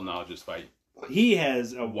can tell now just by He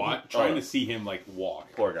has a trying to see him like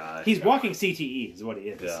walk. Poor guy. He's walking CTE is what he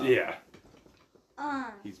is. Yeah.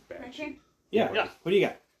 Yeah, he's My bad. turn. Yeah. Yeah. What do you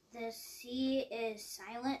got? The C is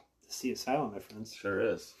silent. The sea is silent, my friends. Sure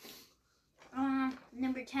is.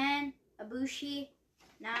 Number 10, Ibushi.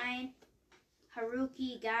 9,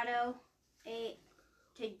 Haruki Gato. 8,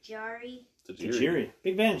 Tajiri. Tajiri.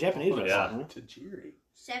 Big fan of Japanese wrestling, yeah. huh? Tajiri.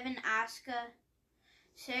 7, Asuka.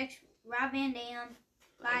 6, Rob Van Dam.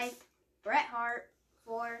 5, Bret Hart.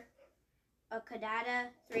 4, Okada.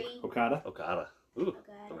 3, Okada. Okada. Ooh. The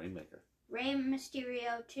Okada. Rainmaker. Rey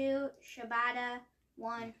Mysterio. 2, Shibata.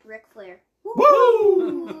 1, Ric Flair.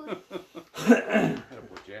 Woo!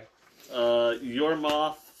 Attaboy, Jack.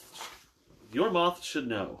 Your Moth should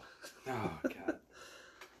know. Oh,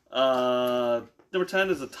 God. Number 10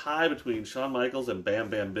 is a tie between Shawn Michaels and Bam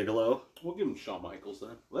Bam Bigelow. We'll give him Shawn Michaels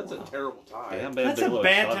then. Well, that's a terrible tie. Bam Bam That's a Bigelow.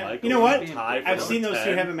 bad Shawn tie. Michaels. You know what? Tie for I've number seen those 10.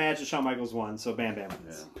 two have a match and Shawn Michaels won, so Bam Bam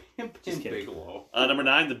wins. Yeah. Just kidding. Bigelow. Number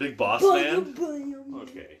 9, the Big Boss Man.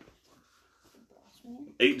 Okay.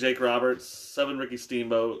 8, Jake Roberts. 7, Ricky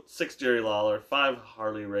Steamboat. 6, Jerry Lawler. 5,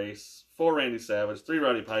 Harley Race. 4, Randy Savage. 3,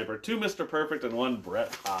 Roddy Piper. 2, Mr. Perfect, and 1,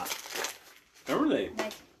 Bret Hart. Remember they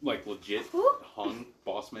like legit Who? hung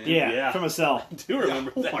Boss Man? Yeah, Yeah. from a cell. I do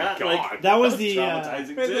remember Oh that. my God. Like, That was that the traumatizing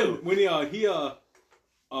And then too. when he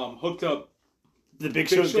hooked up Big Big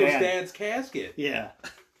Show's Show's dad. dad's casket. Yeah.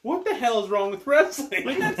 What the hell is wrong with wrestling?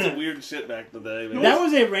 Like, that's some weird shit back in the day, man. That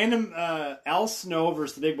was a random Al Snow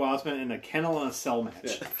versus the Big Boss Man in a kennel and a cell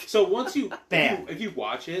match. Yeah. So once Bad. if you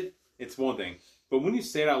watch it, it's one thing. But when you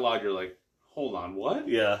say it out loud, you're like, hold on, what?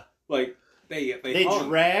 Yeah. Like they They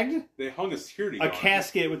dragged hung a security a guard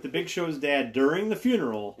casket with the Big Show's dad during the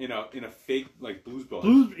funeral. in a fake like blues bus.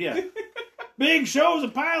 Yeah. Big Show's a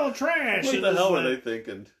pile of trash. What It the was hell were like- they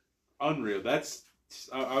thinking? Unreal. That's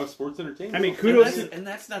I was sports entertainment. I mean, kudos. And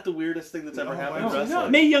that's not the weirdest thing that's ever No, happened in no,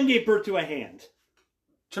 wrestling. Mae Young gave birth to a hand.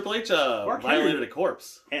 Triple H Mark violated Henry. a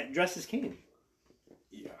corpse. And dressed as Kane.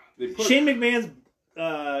 Yeah, they put Shane McMahon's.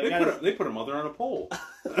 got they put a mother on a pole.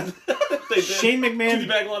 They did. Shane McMahon.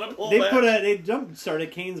 Piggyback on a pole They back. they jump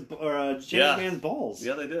started Shane Yeah. McMahon's balls.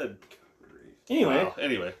 Yeah, they did. Anyway, Wow.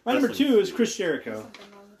 Anyway. my number wrestling. 2 is Chris Jericho.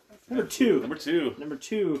 Number 2. Number 2. Number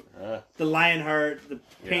 2, Uh, the Lionheart, the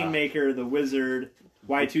Yeah. Painmaker, the Wizard,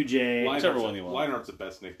 Y2J. Whichever one you want. Lionheart's the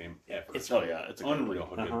best nickname ever. oh yeah, it's a good unreal.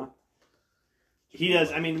 one. Uh-huh. He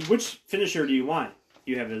does. I mean, which finisher do you want?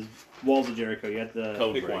 You have his Walls of Jericho. You have the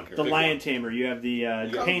Code Pick one. breaker. the Pick Lion one. Tamer. You have the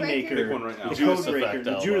Code Painmaker. Pick one right now. The Judas Code Breaker. Effect,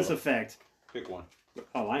 The I'll Judas follow. Effect. Pick one.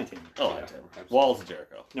 Oh, Lion Tamer. Oh, Yeah, Lion Tamer. absolutely. Walls of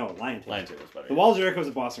Jericho. No, Lion Tamer. Lion Tamer's better. The Walls of Jericho is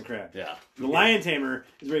a Boston Crab. Yeah. The Lion Tamer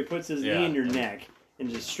is where he puts his Yeah. knee in your neck and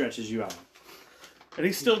just stretches you out. And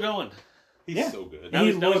he's still going. He's Yeah. so good. Now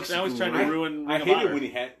he looks now he's trying to great. ruin I Ring of hate it Honor.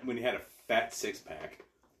 when he had a fat six pack.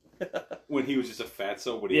 When he was just a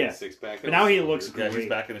fatso, but he Yeah. had a six pack. But now he looks Yeah, he's great.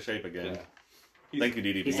 back into shape again. Yeah. Thank you,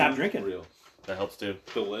 DDP. He stopped drinking. Real. That helps too.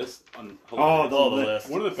 The list. Oh, the Oh, the list. list.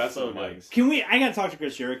 One of the best So of good. mics. Can we? I gotta talk to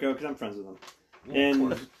Chris Jericho because I'm friends with him, Yeah, of and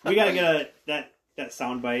course. we gotta get that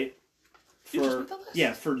sound bite You just for made the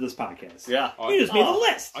list. for this podcast. Yeah. Oh, You just made the Oh.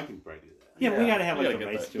 list. I can probably do that. Yeah, but we gotta have We like gotta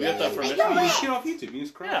the get rights that. to We it. got that Yeah, permission. yeah. You just get off YouTube. You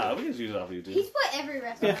just cry. Yeah, we can just use it off He's YouTube. put every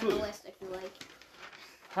wrestler on the list, I feel like.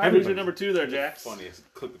 How did your number 2 there, Jax?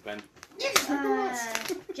 Funniest. Click the pen.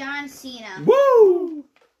 John Cena. Woo!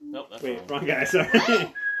 Nope, that's Wait, wrong. wrong guy. Sorry.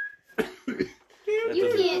 That You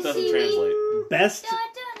doesn't, can't doesn't see translate. Best. Dun,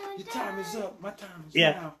 dun, Your dun, time is dun. up. My time is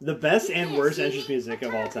Yeah, now. the best You and can't worst see entrance me. music My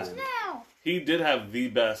of all time is time. now. He did have the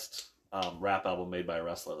best rap album made by a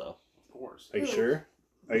wrestler, though. Of course. Are you sure?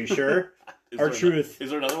 Are you sure? Is Our there truth. Is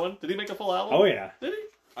there another one? Did he make a full album? Oh yeah. Did he?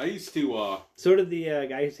 I used to. So did the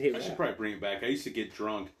guy who's hate I should rap. probably bring it back. I used to get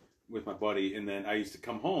drunk with my buddy, and then I used to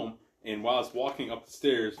come home. And while I was walking up the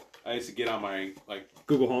stairs, I used to get on my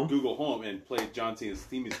Google Home. Google Home and play John Cena's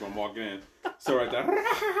theme music when I'm walking in. So right there,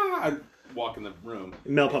 I'd walk in the room.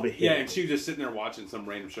 Mel probably hated Yeah, it. and she was just sitting there watching some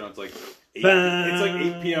random show. It's like 8, Ba- it's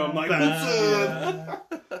like 8 p.m. I'm like, ba-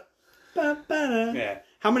 what's up? Ba-ba-da. Yeah.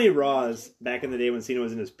 How many Raws back in the day when Cena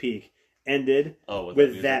was in his peak ended Oh,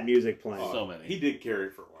 with that music playing? Oh, So many. He did carry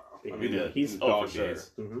it for a while. Yeah, I mean, he did. He's- in Oh, dog for sure.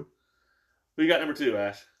 days. Mhm. Who you got number 2,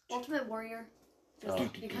 Ash? Ultimate Warrior. Just Oh.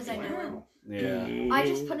 because I know him. Yeah. I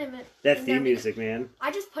just put him in. That in there theme because- music, man.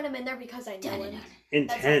 I just put him in there because I know him.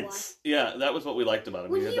 Intense. Yeah, that was what we liked about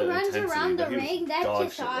him. When had he that runs intensity, around but the he was ring, that's dog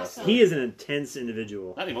just shit awesome. wrestler. He is an intense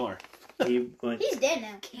individual. Not anymore. He, like, He's dead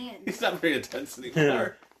now. Can. He's not very intense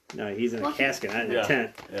anymore. no, he's in a Well, casket, not in Yeah. a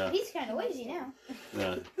tent. Yeah. He's kind of lazy now.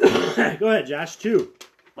 Yeah. Go ahead, Josh. 2.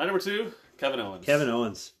 My number 2, Kevin Owens. Kevin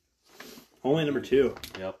Owens. Only number 2.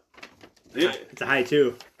 Yep. Yeah, It's a high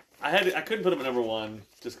 2. I couldn't put him at number 1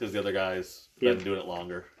 just because the other guys Yep. been doing it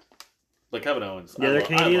longer. But Kevin Owens. The other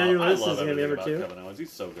Canadian on your list I love is gonna be everything number about 2? Kevin Owens.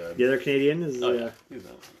 He's so good. The other Canadian is Oh yeah, he's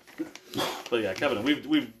awesome. But yeah, Kevin,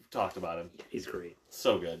 we've talked about him. he's great.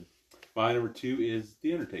 So good. My number 2 is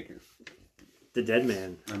The Undertaker. The Dead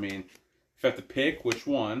Man. I mean, if I have to pick which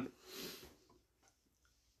one,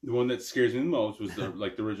 the one that scares me the most was the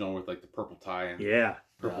the original with the purple tie and Yeah.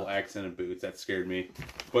 purple accent and boots. That scared me.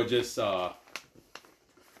 But just I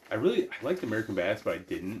liked American Badass, but I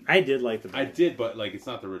didn't. I did like the I did, but it's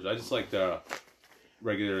not the original. I just like the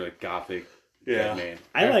regular gothic Yeah. Batman.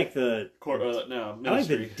 I like the No, I like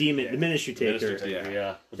the Ministry. demon, Yeah. the Ministry Taker. Ministry Taker,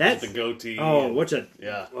 yeah. With That's- the goatee. Oh, and, what's a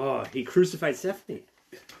yeah, oh he crucified Stephanie.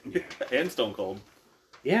 and Stone Cold.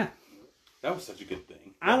 Yeah. That was such a good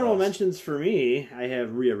thing. Honorable mentions for me. I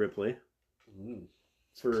have Rhea Ripley Mm.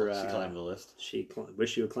 for She climbed the list.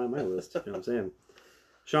 wish she would climb my list. You know what I'm saying?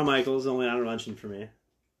 Shawn Michaels, only honorable mention for me.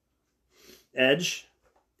 Edge,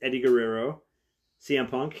 Eddie Guerrero, CM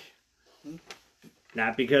Punk.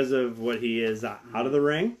 Not because of what he is out of the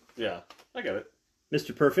ring. Yeah, I get it.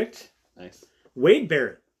 Mr. Perfect, Nice. Wade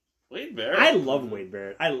Barrett. Wade Barrett. I love Wade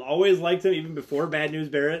Barrett. I always liked him even before Bad News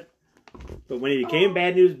Barrett. But when he became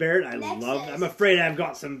Bad News Barrett, I Nexus. loved. I'm afraid I've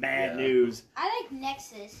got some bad Yeah. news. I like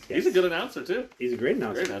Nexus. He's a good announcer too. He's a great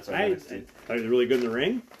announcer. Great announcer, I NXT. thought he was really good in the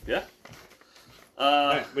ring. Yeah. All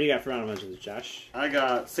right, what do you got for honorable mentions, Josh? I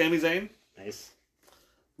got Sami Zayn, Nice,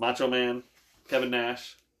 Macho Man, Kevin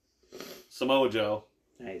Nash, Samoa Joe.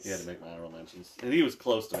 nice. He had to make my honorable mentions, and he was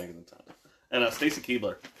close to making the top. And Stacy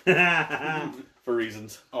Keibler for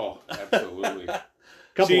reasons. Oh, absolutely.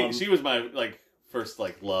 Couple of She was my first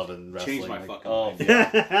love in wrestling. Changed my Like, fucking oh, mind.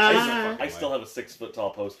 yeah. I Life. still have a 6-foot tall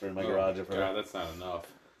poster in my garage of her. God, that's not enough.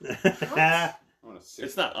 them. I want a 6.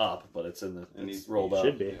 It's not up, but it's in the. And It's he's- rolled he up.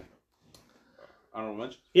 Should be. Honorable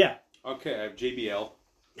mention? Yeah, Okay, I have JBL.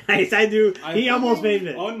 nice. I do. I- He almost made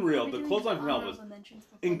it. Unreal. The clothesline from hell was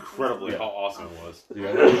incredibly Yeah. how awesome it was.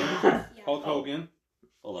 Yeah. Hulk Hogan.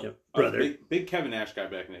 Hold on. Yep. I was a Brother. big Kevin Nash guy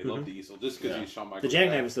back in the day. Loved Diesel just because Yeah. he's Shawn The Michaels.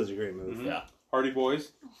 jackknife is a great move. Mhm. Yeah. Hardy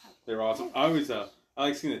Boys. They're awesome. I always I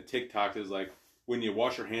like seeing the TikTok is when you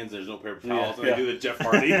wash your hands, there's no paper towels, and Yeah. they do the Jeff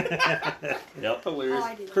Hardy. Yep. Hilarious. Oh,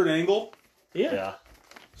 I do that. Kurt Angle, Yeah. Yeah.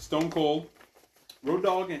 Stone Cold, Road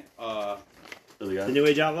Dogg, and Billy Gunn. The New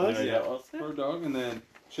Age Outlaws. New Age yeah. Outlaws. Yeah. Road Dogg, and then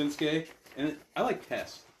Shinsuke, and I like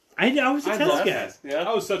Test. I was a I test love guy. Test. Yeah.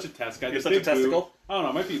 I was such a Test guy. You're The such a big boob. testicle? I don't know.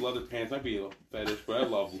 It might be leather pants. Might be a fetish, but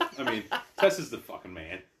I mean, Test is the fucking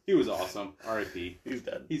man. He was awesome. R.I.P. He's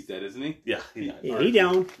dead. He's dead, isn't he? Yeah. He died. Yeah, he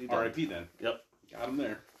down. He died. R.I.P. Then. Yep. Got him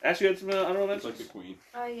there. Ash, you had some honorable He's like mentions? the queen.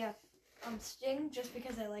 Yeah. Sting, just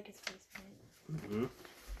because I like his face paint.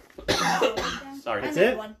 Mhm. Sorry. I That's made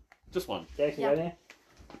it? one. Just one. Jackson, Yeah. got any?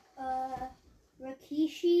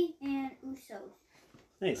 Rikishi and Usos.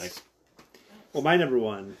 Nice. Nice. Well, my number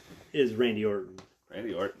one is Randy Orton.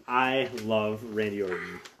 Randy Orton. I love Randy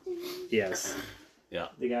Orton. Yes. Yeah.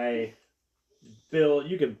 The guy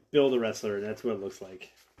you could build a wrestler, and that's what it looks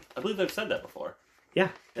like. I believe I've said that before. Yeah,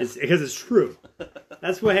 it's because it's true.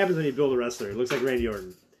 That's what happens when you build a wrestler. It looks like Randy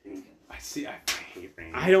Orton. I see. I hate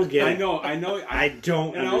Randy. I don't get I it. know. I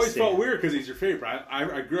don't And I always understand. felt weird because he's your favorite.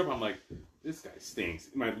 I grew up. I'm like, this guy stinks.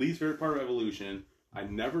 My least favorite part of Evolution. I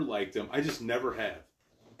never liked him. I just never have,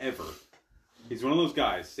 ever. He's one of those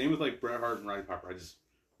guys. Same with Bret Hart and Roddy Piper. I just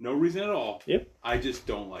no reason at all. Yep. I just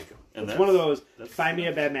don't like him. And It's that's one of those. that's- Find me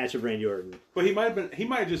a bad match of Randy Orton. But he might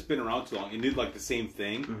have just been around too long and did the same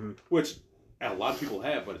thing, Mhm. which a lot of people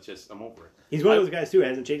have. But it's just I'm over it. He's one of those guys too.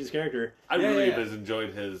 Hasn't changed his character. I Yeah, really yeah. have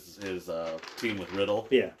enjoyed his team with Riddle.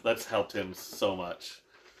 Yeah. That's helped him so much.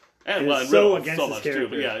 And well, it's and Riddle so against so his much too. character.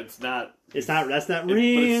 But yeah, it's not. That's not But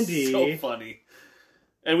Randy. it's so funny,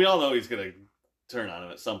 and we all know he's gonna turn on him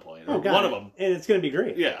at some point. Or Oh, God. one of them. And it's going to be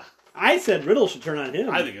great. Yeah, I said Riddle should turn on him.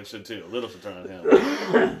 I think it should too. Little should turn on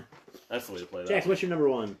him. That's the way to play that. Jax, what's your number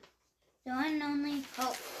one? The one and only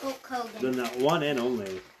Hulk Hogan. Then the one and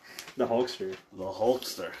only, the Hulkster. The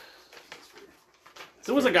Hulkster.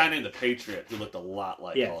 There was a guy named the Patriot who looked a lot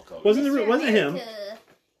like Yeah. Hulk Hogan. Wasn't him? America,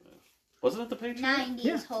 Wasn't it the Patriot? 90s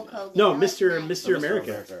Yeah. Hulk Hogan. No, That was Mr. nice. Mr.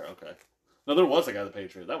 America. Okay. No, there was a guy, the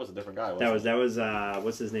Patriot. That was a different guy. Wasn't That was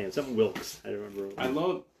what's his name? Something Wilkes. I don't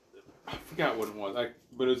remember. I forgot what it was.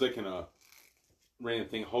 But it was like in a random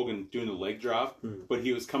thing. Hogan doing the leg drop, but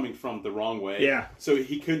he was coming from the wrong way. Yeah. So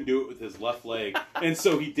he couldn't do it with his left leg, and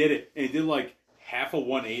so he did it, and he did like half a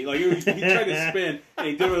 180. Like he tried to spin, and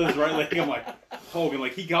he did it with his right leg. I'm like, Hogan,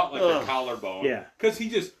 like he got like the collarbone. Yeah. Because he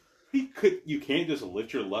could. You can't just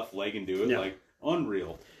lift your left leg and do it. No. Like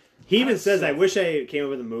unreal. He even says, "I wish I came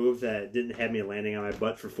up with a move that didn't have me landing on my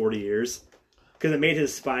butt for 40 years, because it made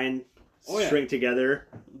his spine shrink together."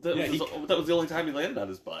 That was the only time he landed on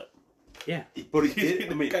his butt. Yeah, But he did. I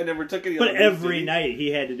The mean, guy never took any. but other moves, every did he? night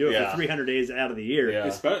he had to do it Yeah. for 300 days out of the year.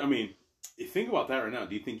 Yeah. I mean, you think about that right now.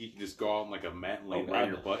 Do you think you could just go out on like a mat and land Oh, on God.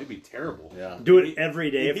 your butt? It'd be terrible. Yeah. Do it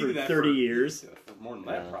every day He for did that 30 years. For more than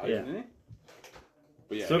that, Yeah. probably, Yeah. didn't he?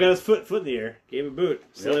 But yeah, Still got his foot in the air. Gave a boot.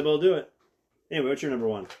 Still able to do it. Anyway, what's your number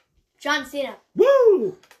one? John Cena.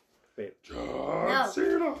 Woo! Wait, No. No, it's John not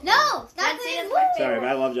Cena's the my sorry, favorite. but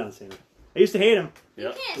I love John Cena. I used to hate him.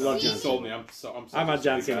 Yep. You can't Love see John you it. sold me. I'm I'm a such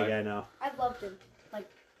John big Cena guy now. I loved him.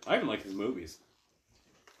 I even like his movies.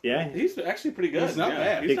 Yeah, He's actually pretty good. He's not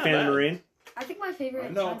bad. He's big not fan bad. of Marine. I think my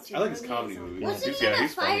favorite No, John Cena I like his movie comedy is, movies. Wasn't He's- he in a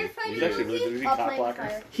he's funny. firefighter He's actually movie? really good. Oh, Cop Playing with blocker.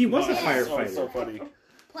 Fire. He was a Yeah. Oh, firefighter. so funny. Playing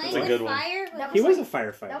That's a with good one. fire? That He was a like-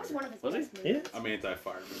 firefighter. That was one of his Was he? best movies. Yeah, I'm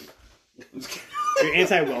anti-fireman. you're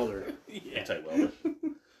anti-welder. Anti-welder.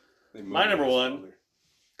 They My moved number his one. father.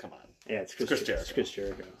 Come on. Yeah, it's Chris, Chris Jericho. It's Chris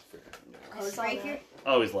Jericho. I saw that. Striker?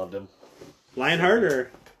 Always loved him. Lionheart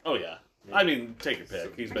or Oh yeah. I mean, take your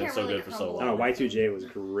pick. He's I been can't so really good for so crumble I don't long. know, Y2J was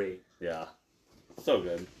great. Yeah. So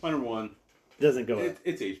good. My number one. It doesn't go up.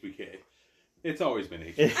 It's HBK. It's always been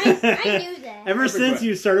HBK. I knew that. Ever since Everybody-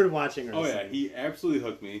 you started watching Oh wrestling. yeah, he absolutely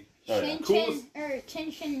hooked me. Oh, yeah. Chin Coolest- Chin or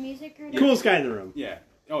Chin Chin music or Coolest guy in the room. Yeah.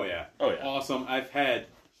 Oh yeah. Oh yeah. Awesome. I've had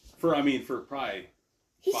for probably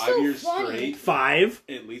He's 5 so years funny. straight. 5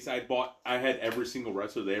 At least I had every single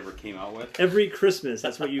wrestler they ever came out with. every Christmas.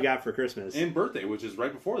 That's what you got for Christmas. And birthday, which is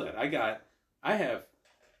right before that. I have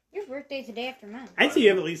Your birthday's the day after mine. I'd say you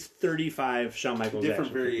have at least 35 Shawn Michaels different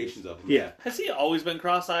action figures. variations of them. Yeah, Has he always been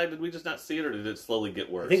cross-eyed? Did we just not see it, or did it slowly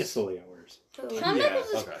get worse? I think it slowly got worse. Shawn Yeah, Michaels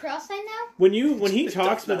is okay. cross-eyed now? When he It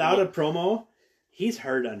talks does not without a look- promo, he's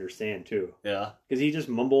hard to understand too, Yeah. because he just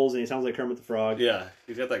mumbles and he sounds like Kermit the Frog. Yeah.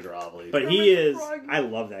 He's got that grovelly. But Kermit he the is. Frog. I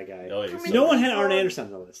love that guy. Oh, he's so No one good. had Arn Anderson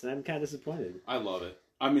on the list, and I'm kind of disappointed. I love it.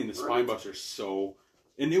 I mean, the Spinebuster's so,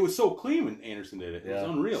 and it was so clean when Anderson did it. It was Yeah.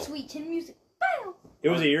 unreal. Sweet Chin music. It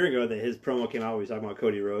was a year ago that his promo came out. Where he was talking about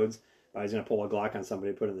Cody Rhodes. He's going to pull a Glock on somebody,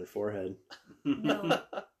 and put it in their forehead. No.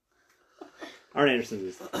 Arn Anderson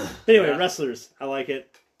is. Anyway, Yeah. wrestlers. I like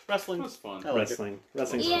it. It Wrestling. was fun. I like it. Wrestling.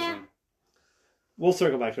 Wrestling's Yeah. awesome. We'll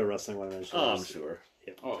circle back to a wrestling one eventually. Oh, I'm sure.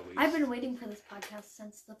 Oh, at least. I've been waiting for this podcast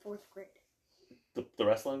since the 4th grade. The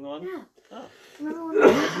wrestling one? Yeah. Oh. Remember when we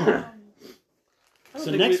went to, I don't So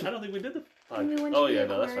think next- I don't think we did the When we podcast. went Oh, to yeah, the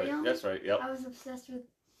no, that's right. aquarium? That's right. Yep. I was obsessed with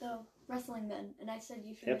the wrestling then, and I said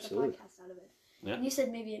you should Absolutely. make a podcast out of it. Yeah. And you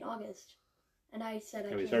said maybe in August. And I said I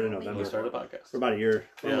Yeah, we can't started in wait November. We for started a it. podcast. We're about a year.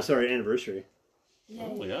 Yeah. Almost our anniversary. Yeah.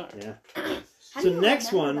 Oh, we are. Yeah. How So do you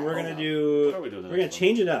next remember one, that? we're gonna What do. are we doing? We're gonna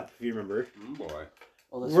change it up. If you remember, Boy.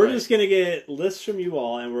 Oh, that's we're right. just gonna get lists from you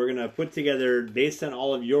all, and we're gonna put together, based on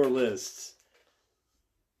all of your lists,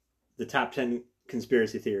 the top 10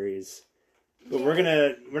 conspiracy theories. But we're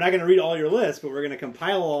not gonna read all your lists, but we're gonna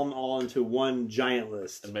compile them all into one giant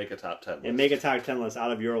list and make a top 10. and make a top 10 list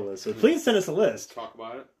out of your list. So please send us a list. Talk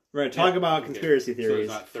about it. We're gonna talk about Okay. conspiracy So theories. there's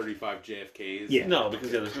not 35 JFKs. Yeah. No,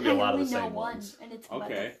 because there's going to I be a lot of the only know same one, ones. and it's about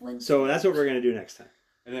Okay. the Flintstones. So that's what we're gonna do next time.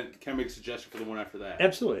 And then can I make a suggestion for the one after that?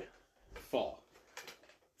 Absolutely. Fall.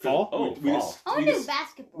 Fall? Oh, We fall. dis- I want we to do dis-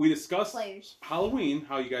 basketball we discussed players. Halloween,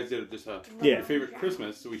 how you guys did just a Yeah. your favorite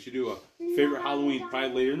Christmas, so we should do a favorite Halloween probably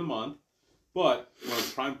later in the month. But when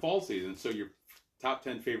it's prime fall season, so your top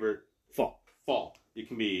 10 favorite Fall. It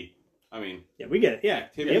can be, I mean, Yeah, we get it. Yeah.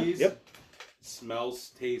 activities, Yep. smells,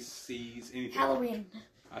 tastes, sees, anything. Halloween.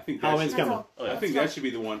 I think that Halloween's should, That's coming. all. Oh, yeah. I think that should be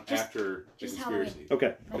the one Just- after the just conspiracy.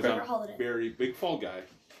 Okay. My Okay. favorite holiday. Very big fall guy.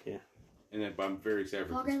 Yeah. And then, but I'm very excited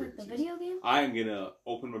for Fall Guy, like the conspiracies. video game? I am gonna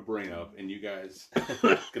open my brain up, and you guys. Gonna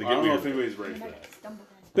I get don't know if weird. anybody's ready And for I that. stumbled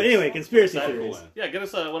on But anyway, conspiracy That's theories. cool. Yeah, get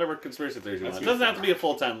us whatever conspiracy theories you That's want. It good. doesn't have to be a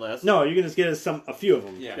full-time list. No, you can just get us a few of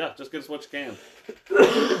them. Yeah, just get us what you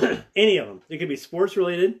can. Any of them. It could be sports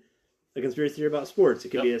related. A conspiracy theory about sports. It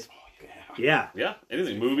could be a yeah. Yeah,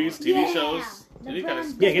 anything. Movies, TV Yeah. shows. Any kind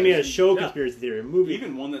of Yeah, give me a show Yeah. conspiracy theory, a movie.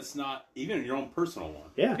 Even one that's not even your own personal one.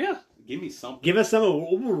 Yeah. Yeah. Give me something, Give us some.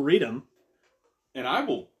 We'll read them. and I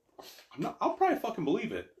will. I'll probably fucking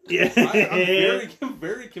believe it. Yeah. I'm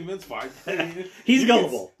very convinced by it. He's You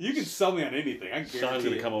gullible. You can sell me on anything. I Sean's guarantee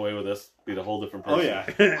gonna it. come away with this, be a whole different person. Oh yeah.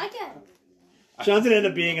 I got Sean's gonna end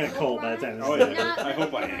up being in a cult by the time. Oh this is yeah. done. I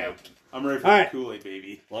hope I am. I'm ready for All the right. Kool-Aid,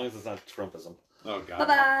 baby. As long as it's not Trumpism. Oh god. Bye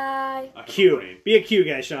bye. I have a Q. brain. Be a Q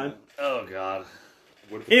guy, Sean. Oh God.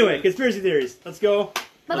 What if it's Anyway, a- conspiracy theories. Let's go.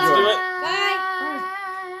 Bye Let's do it. bye. Bye.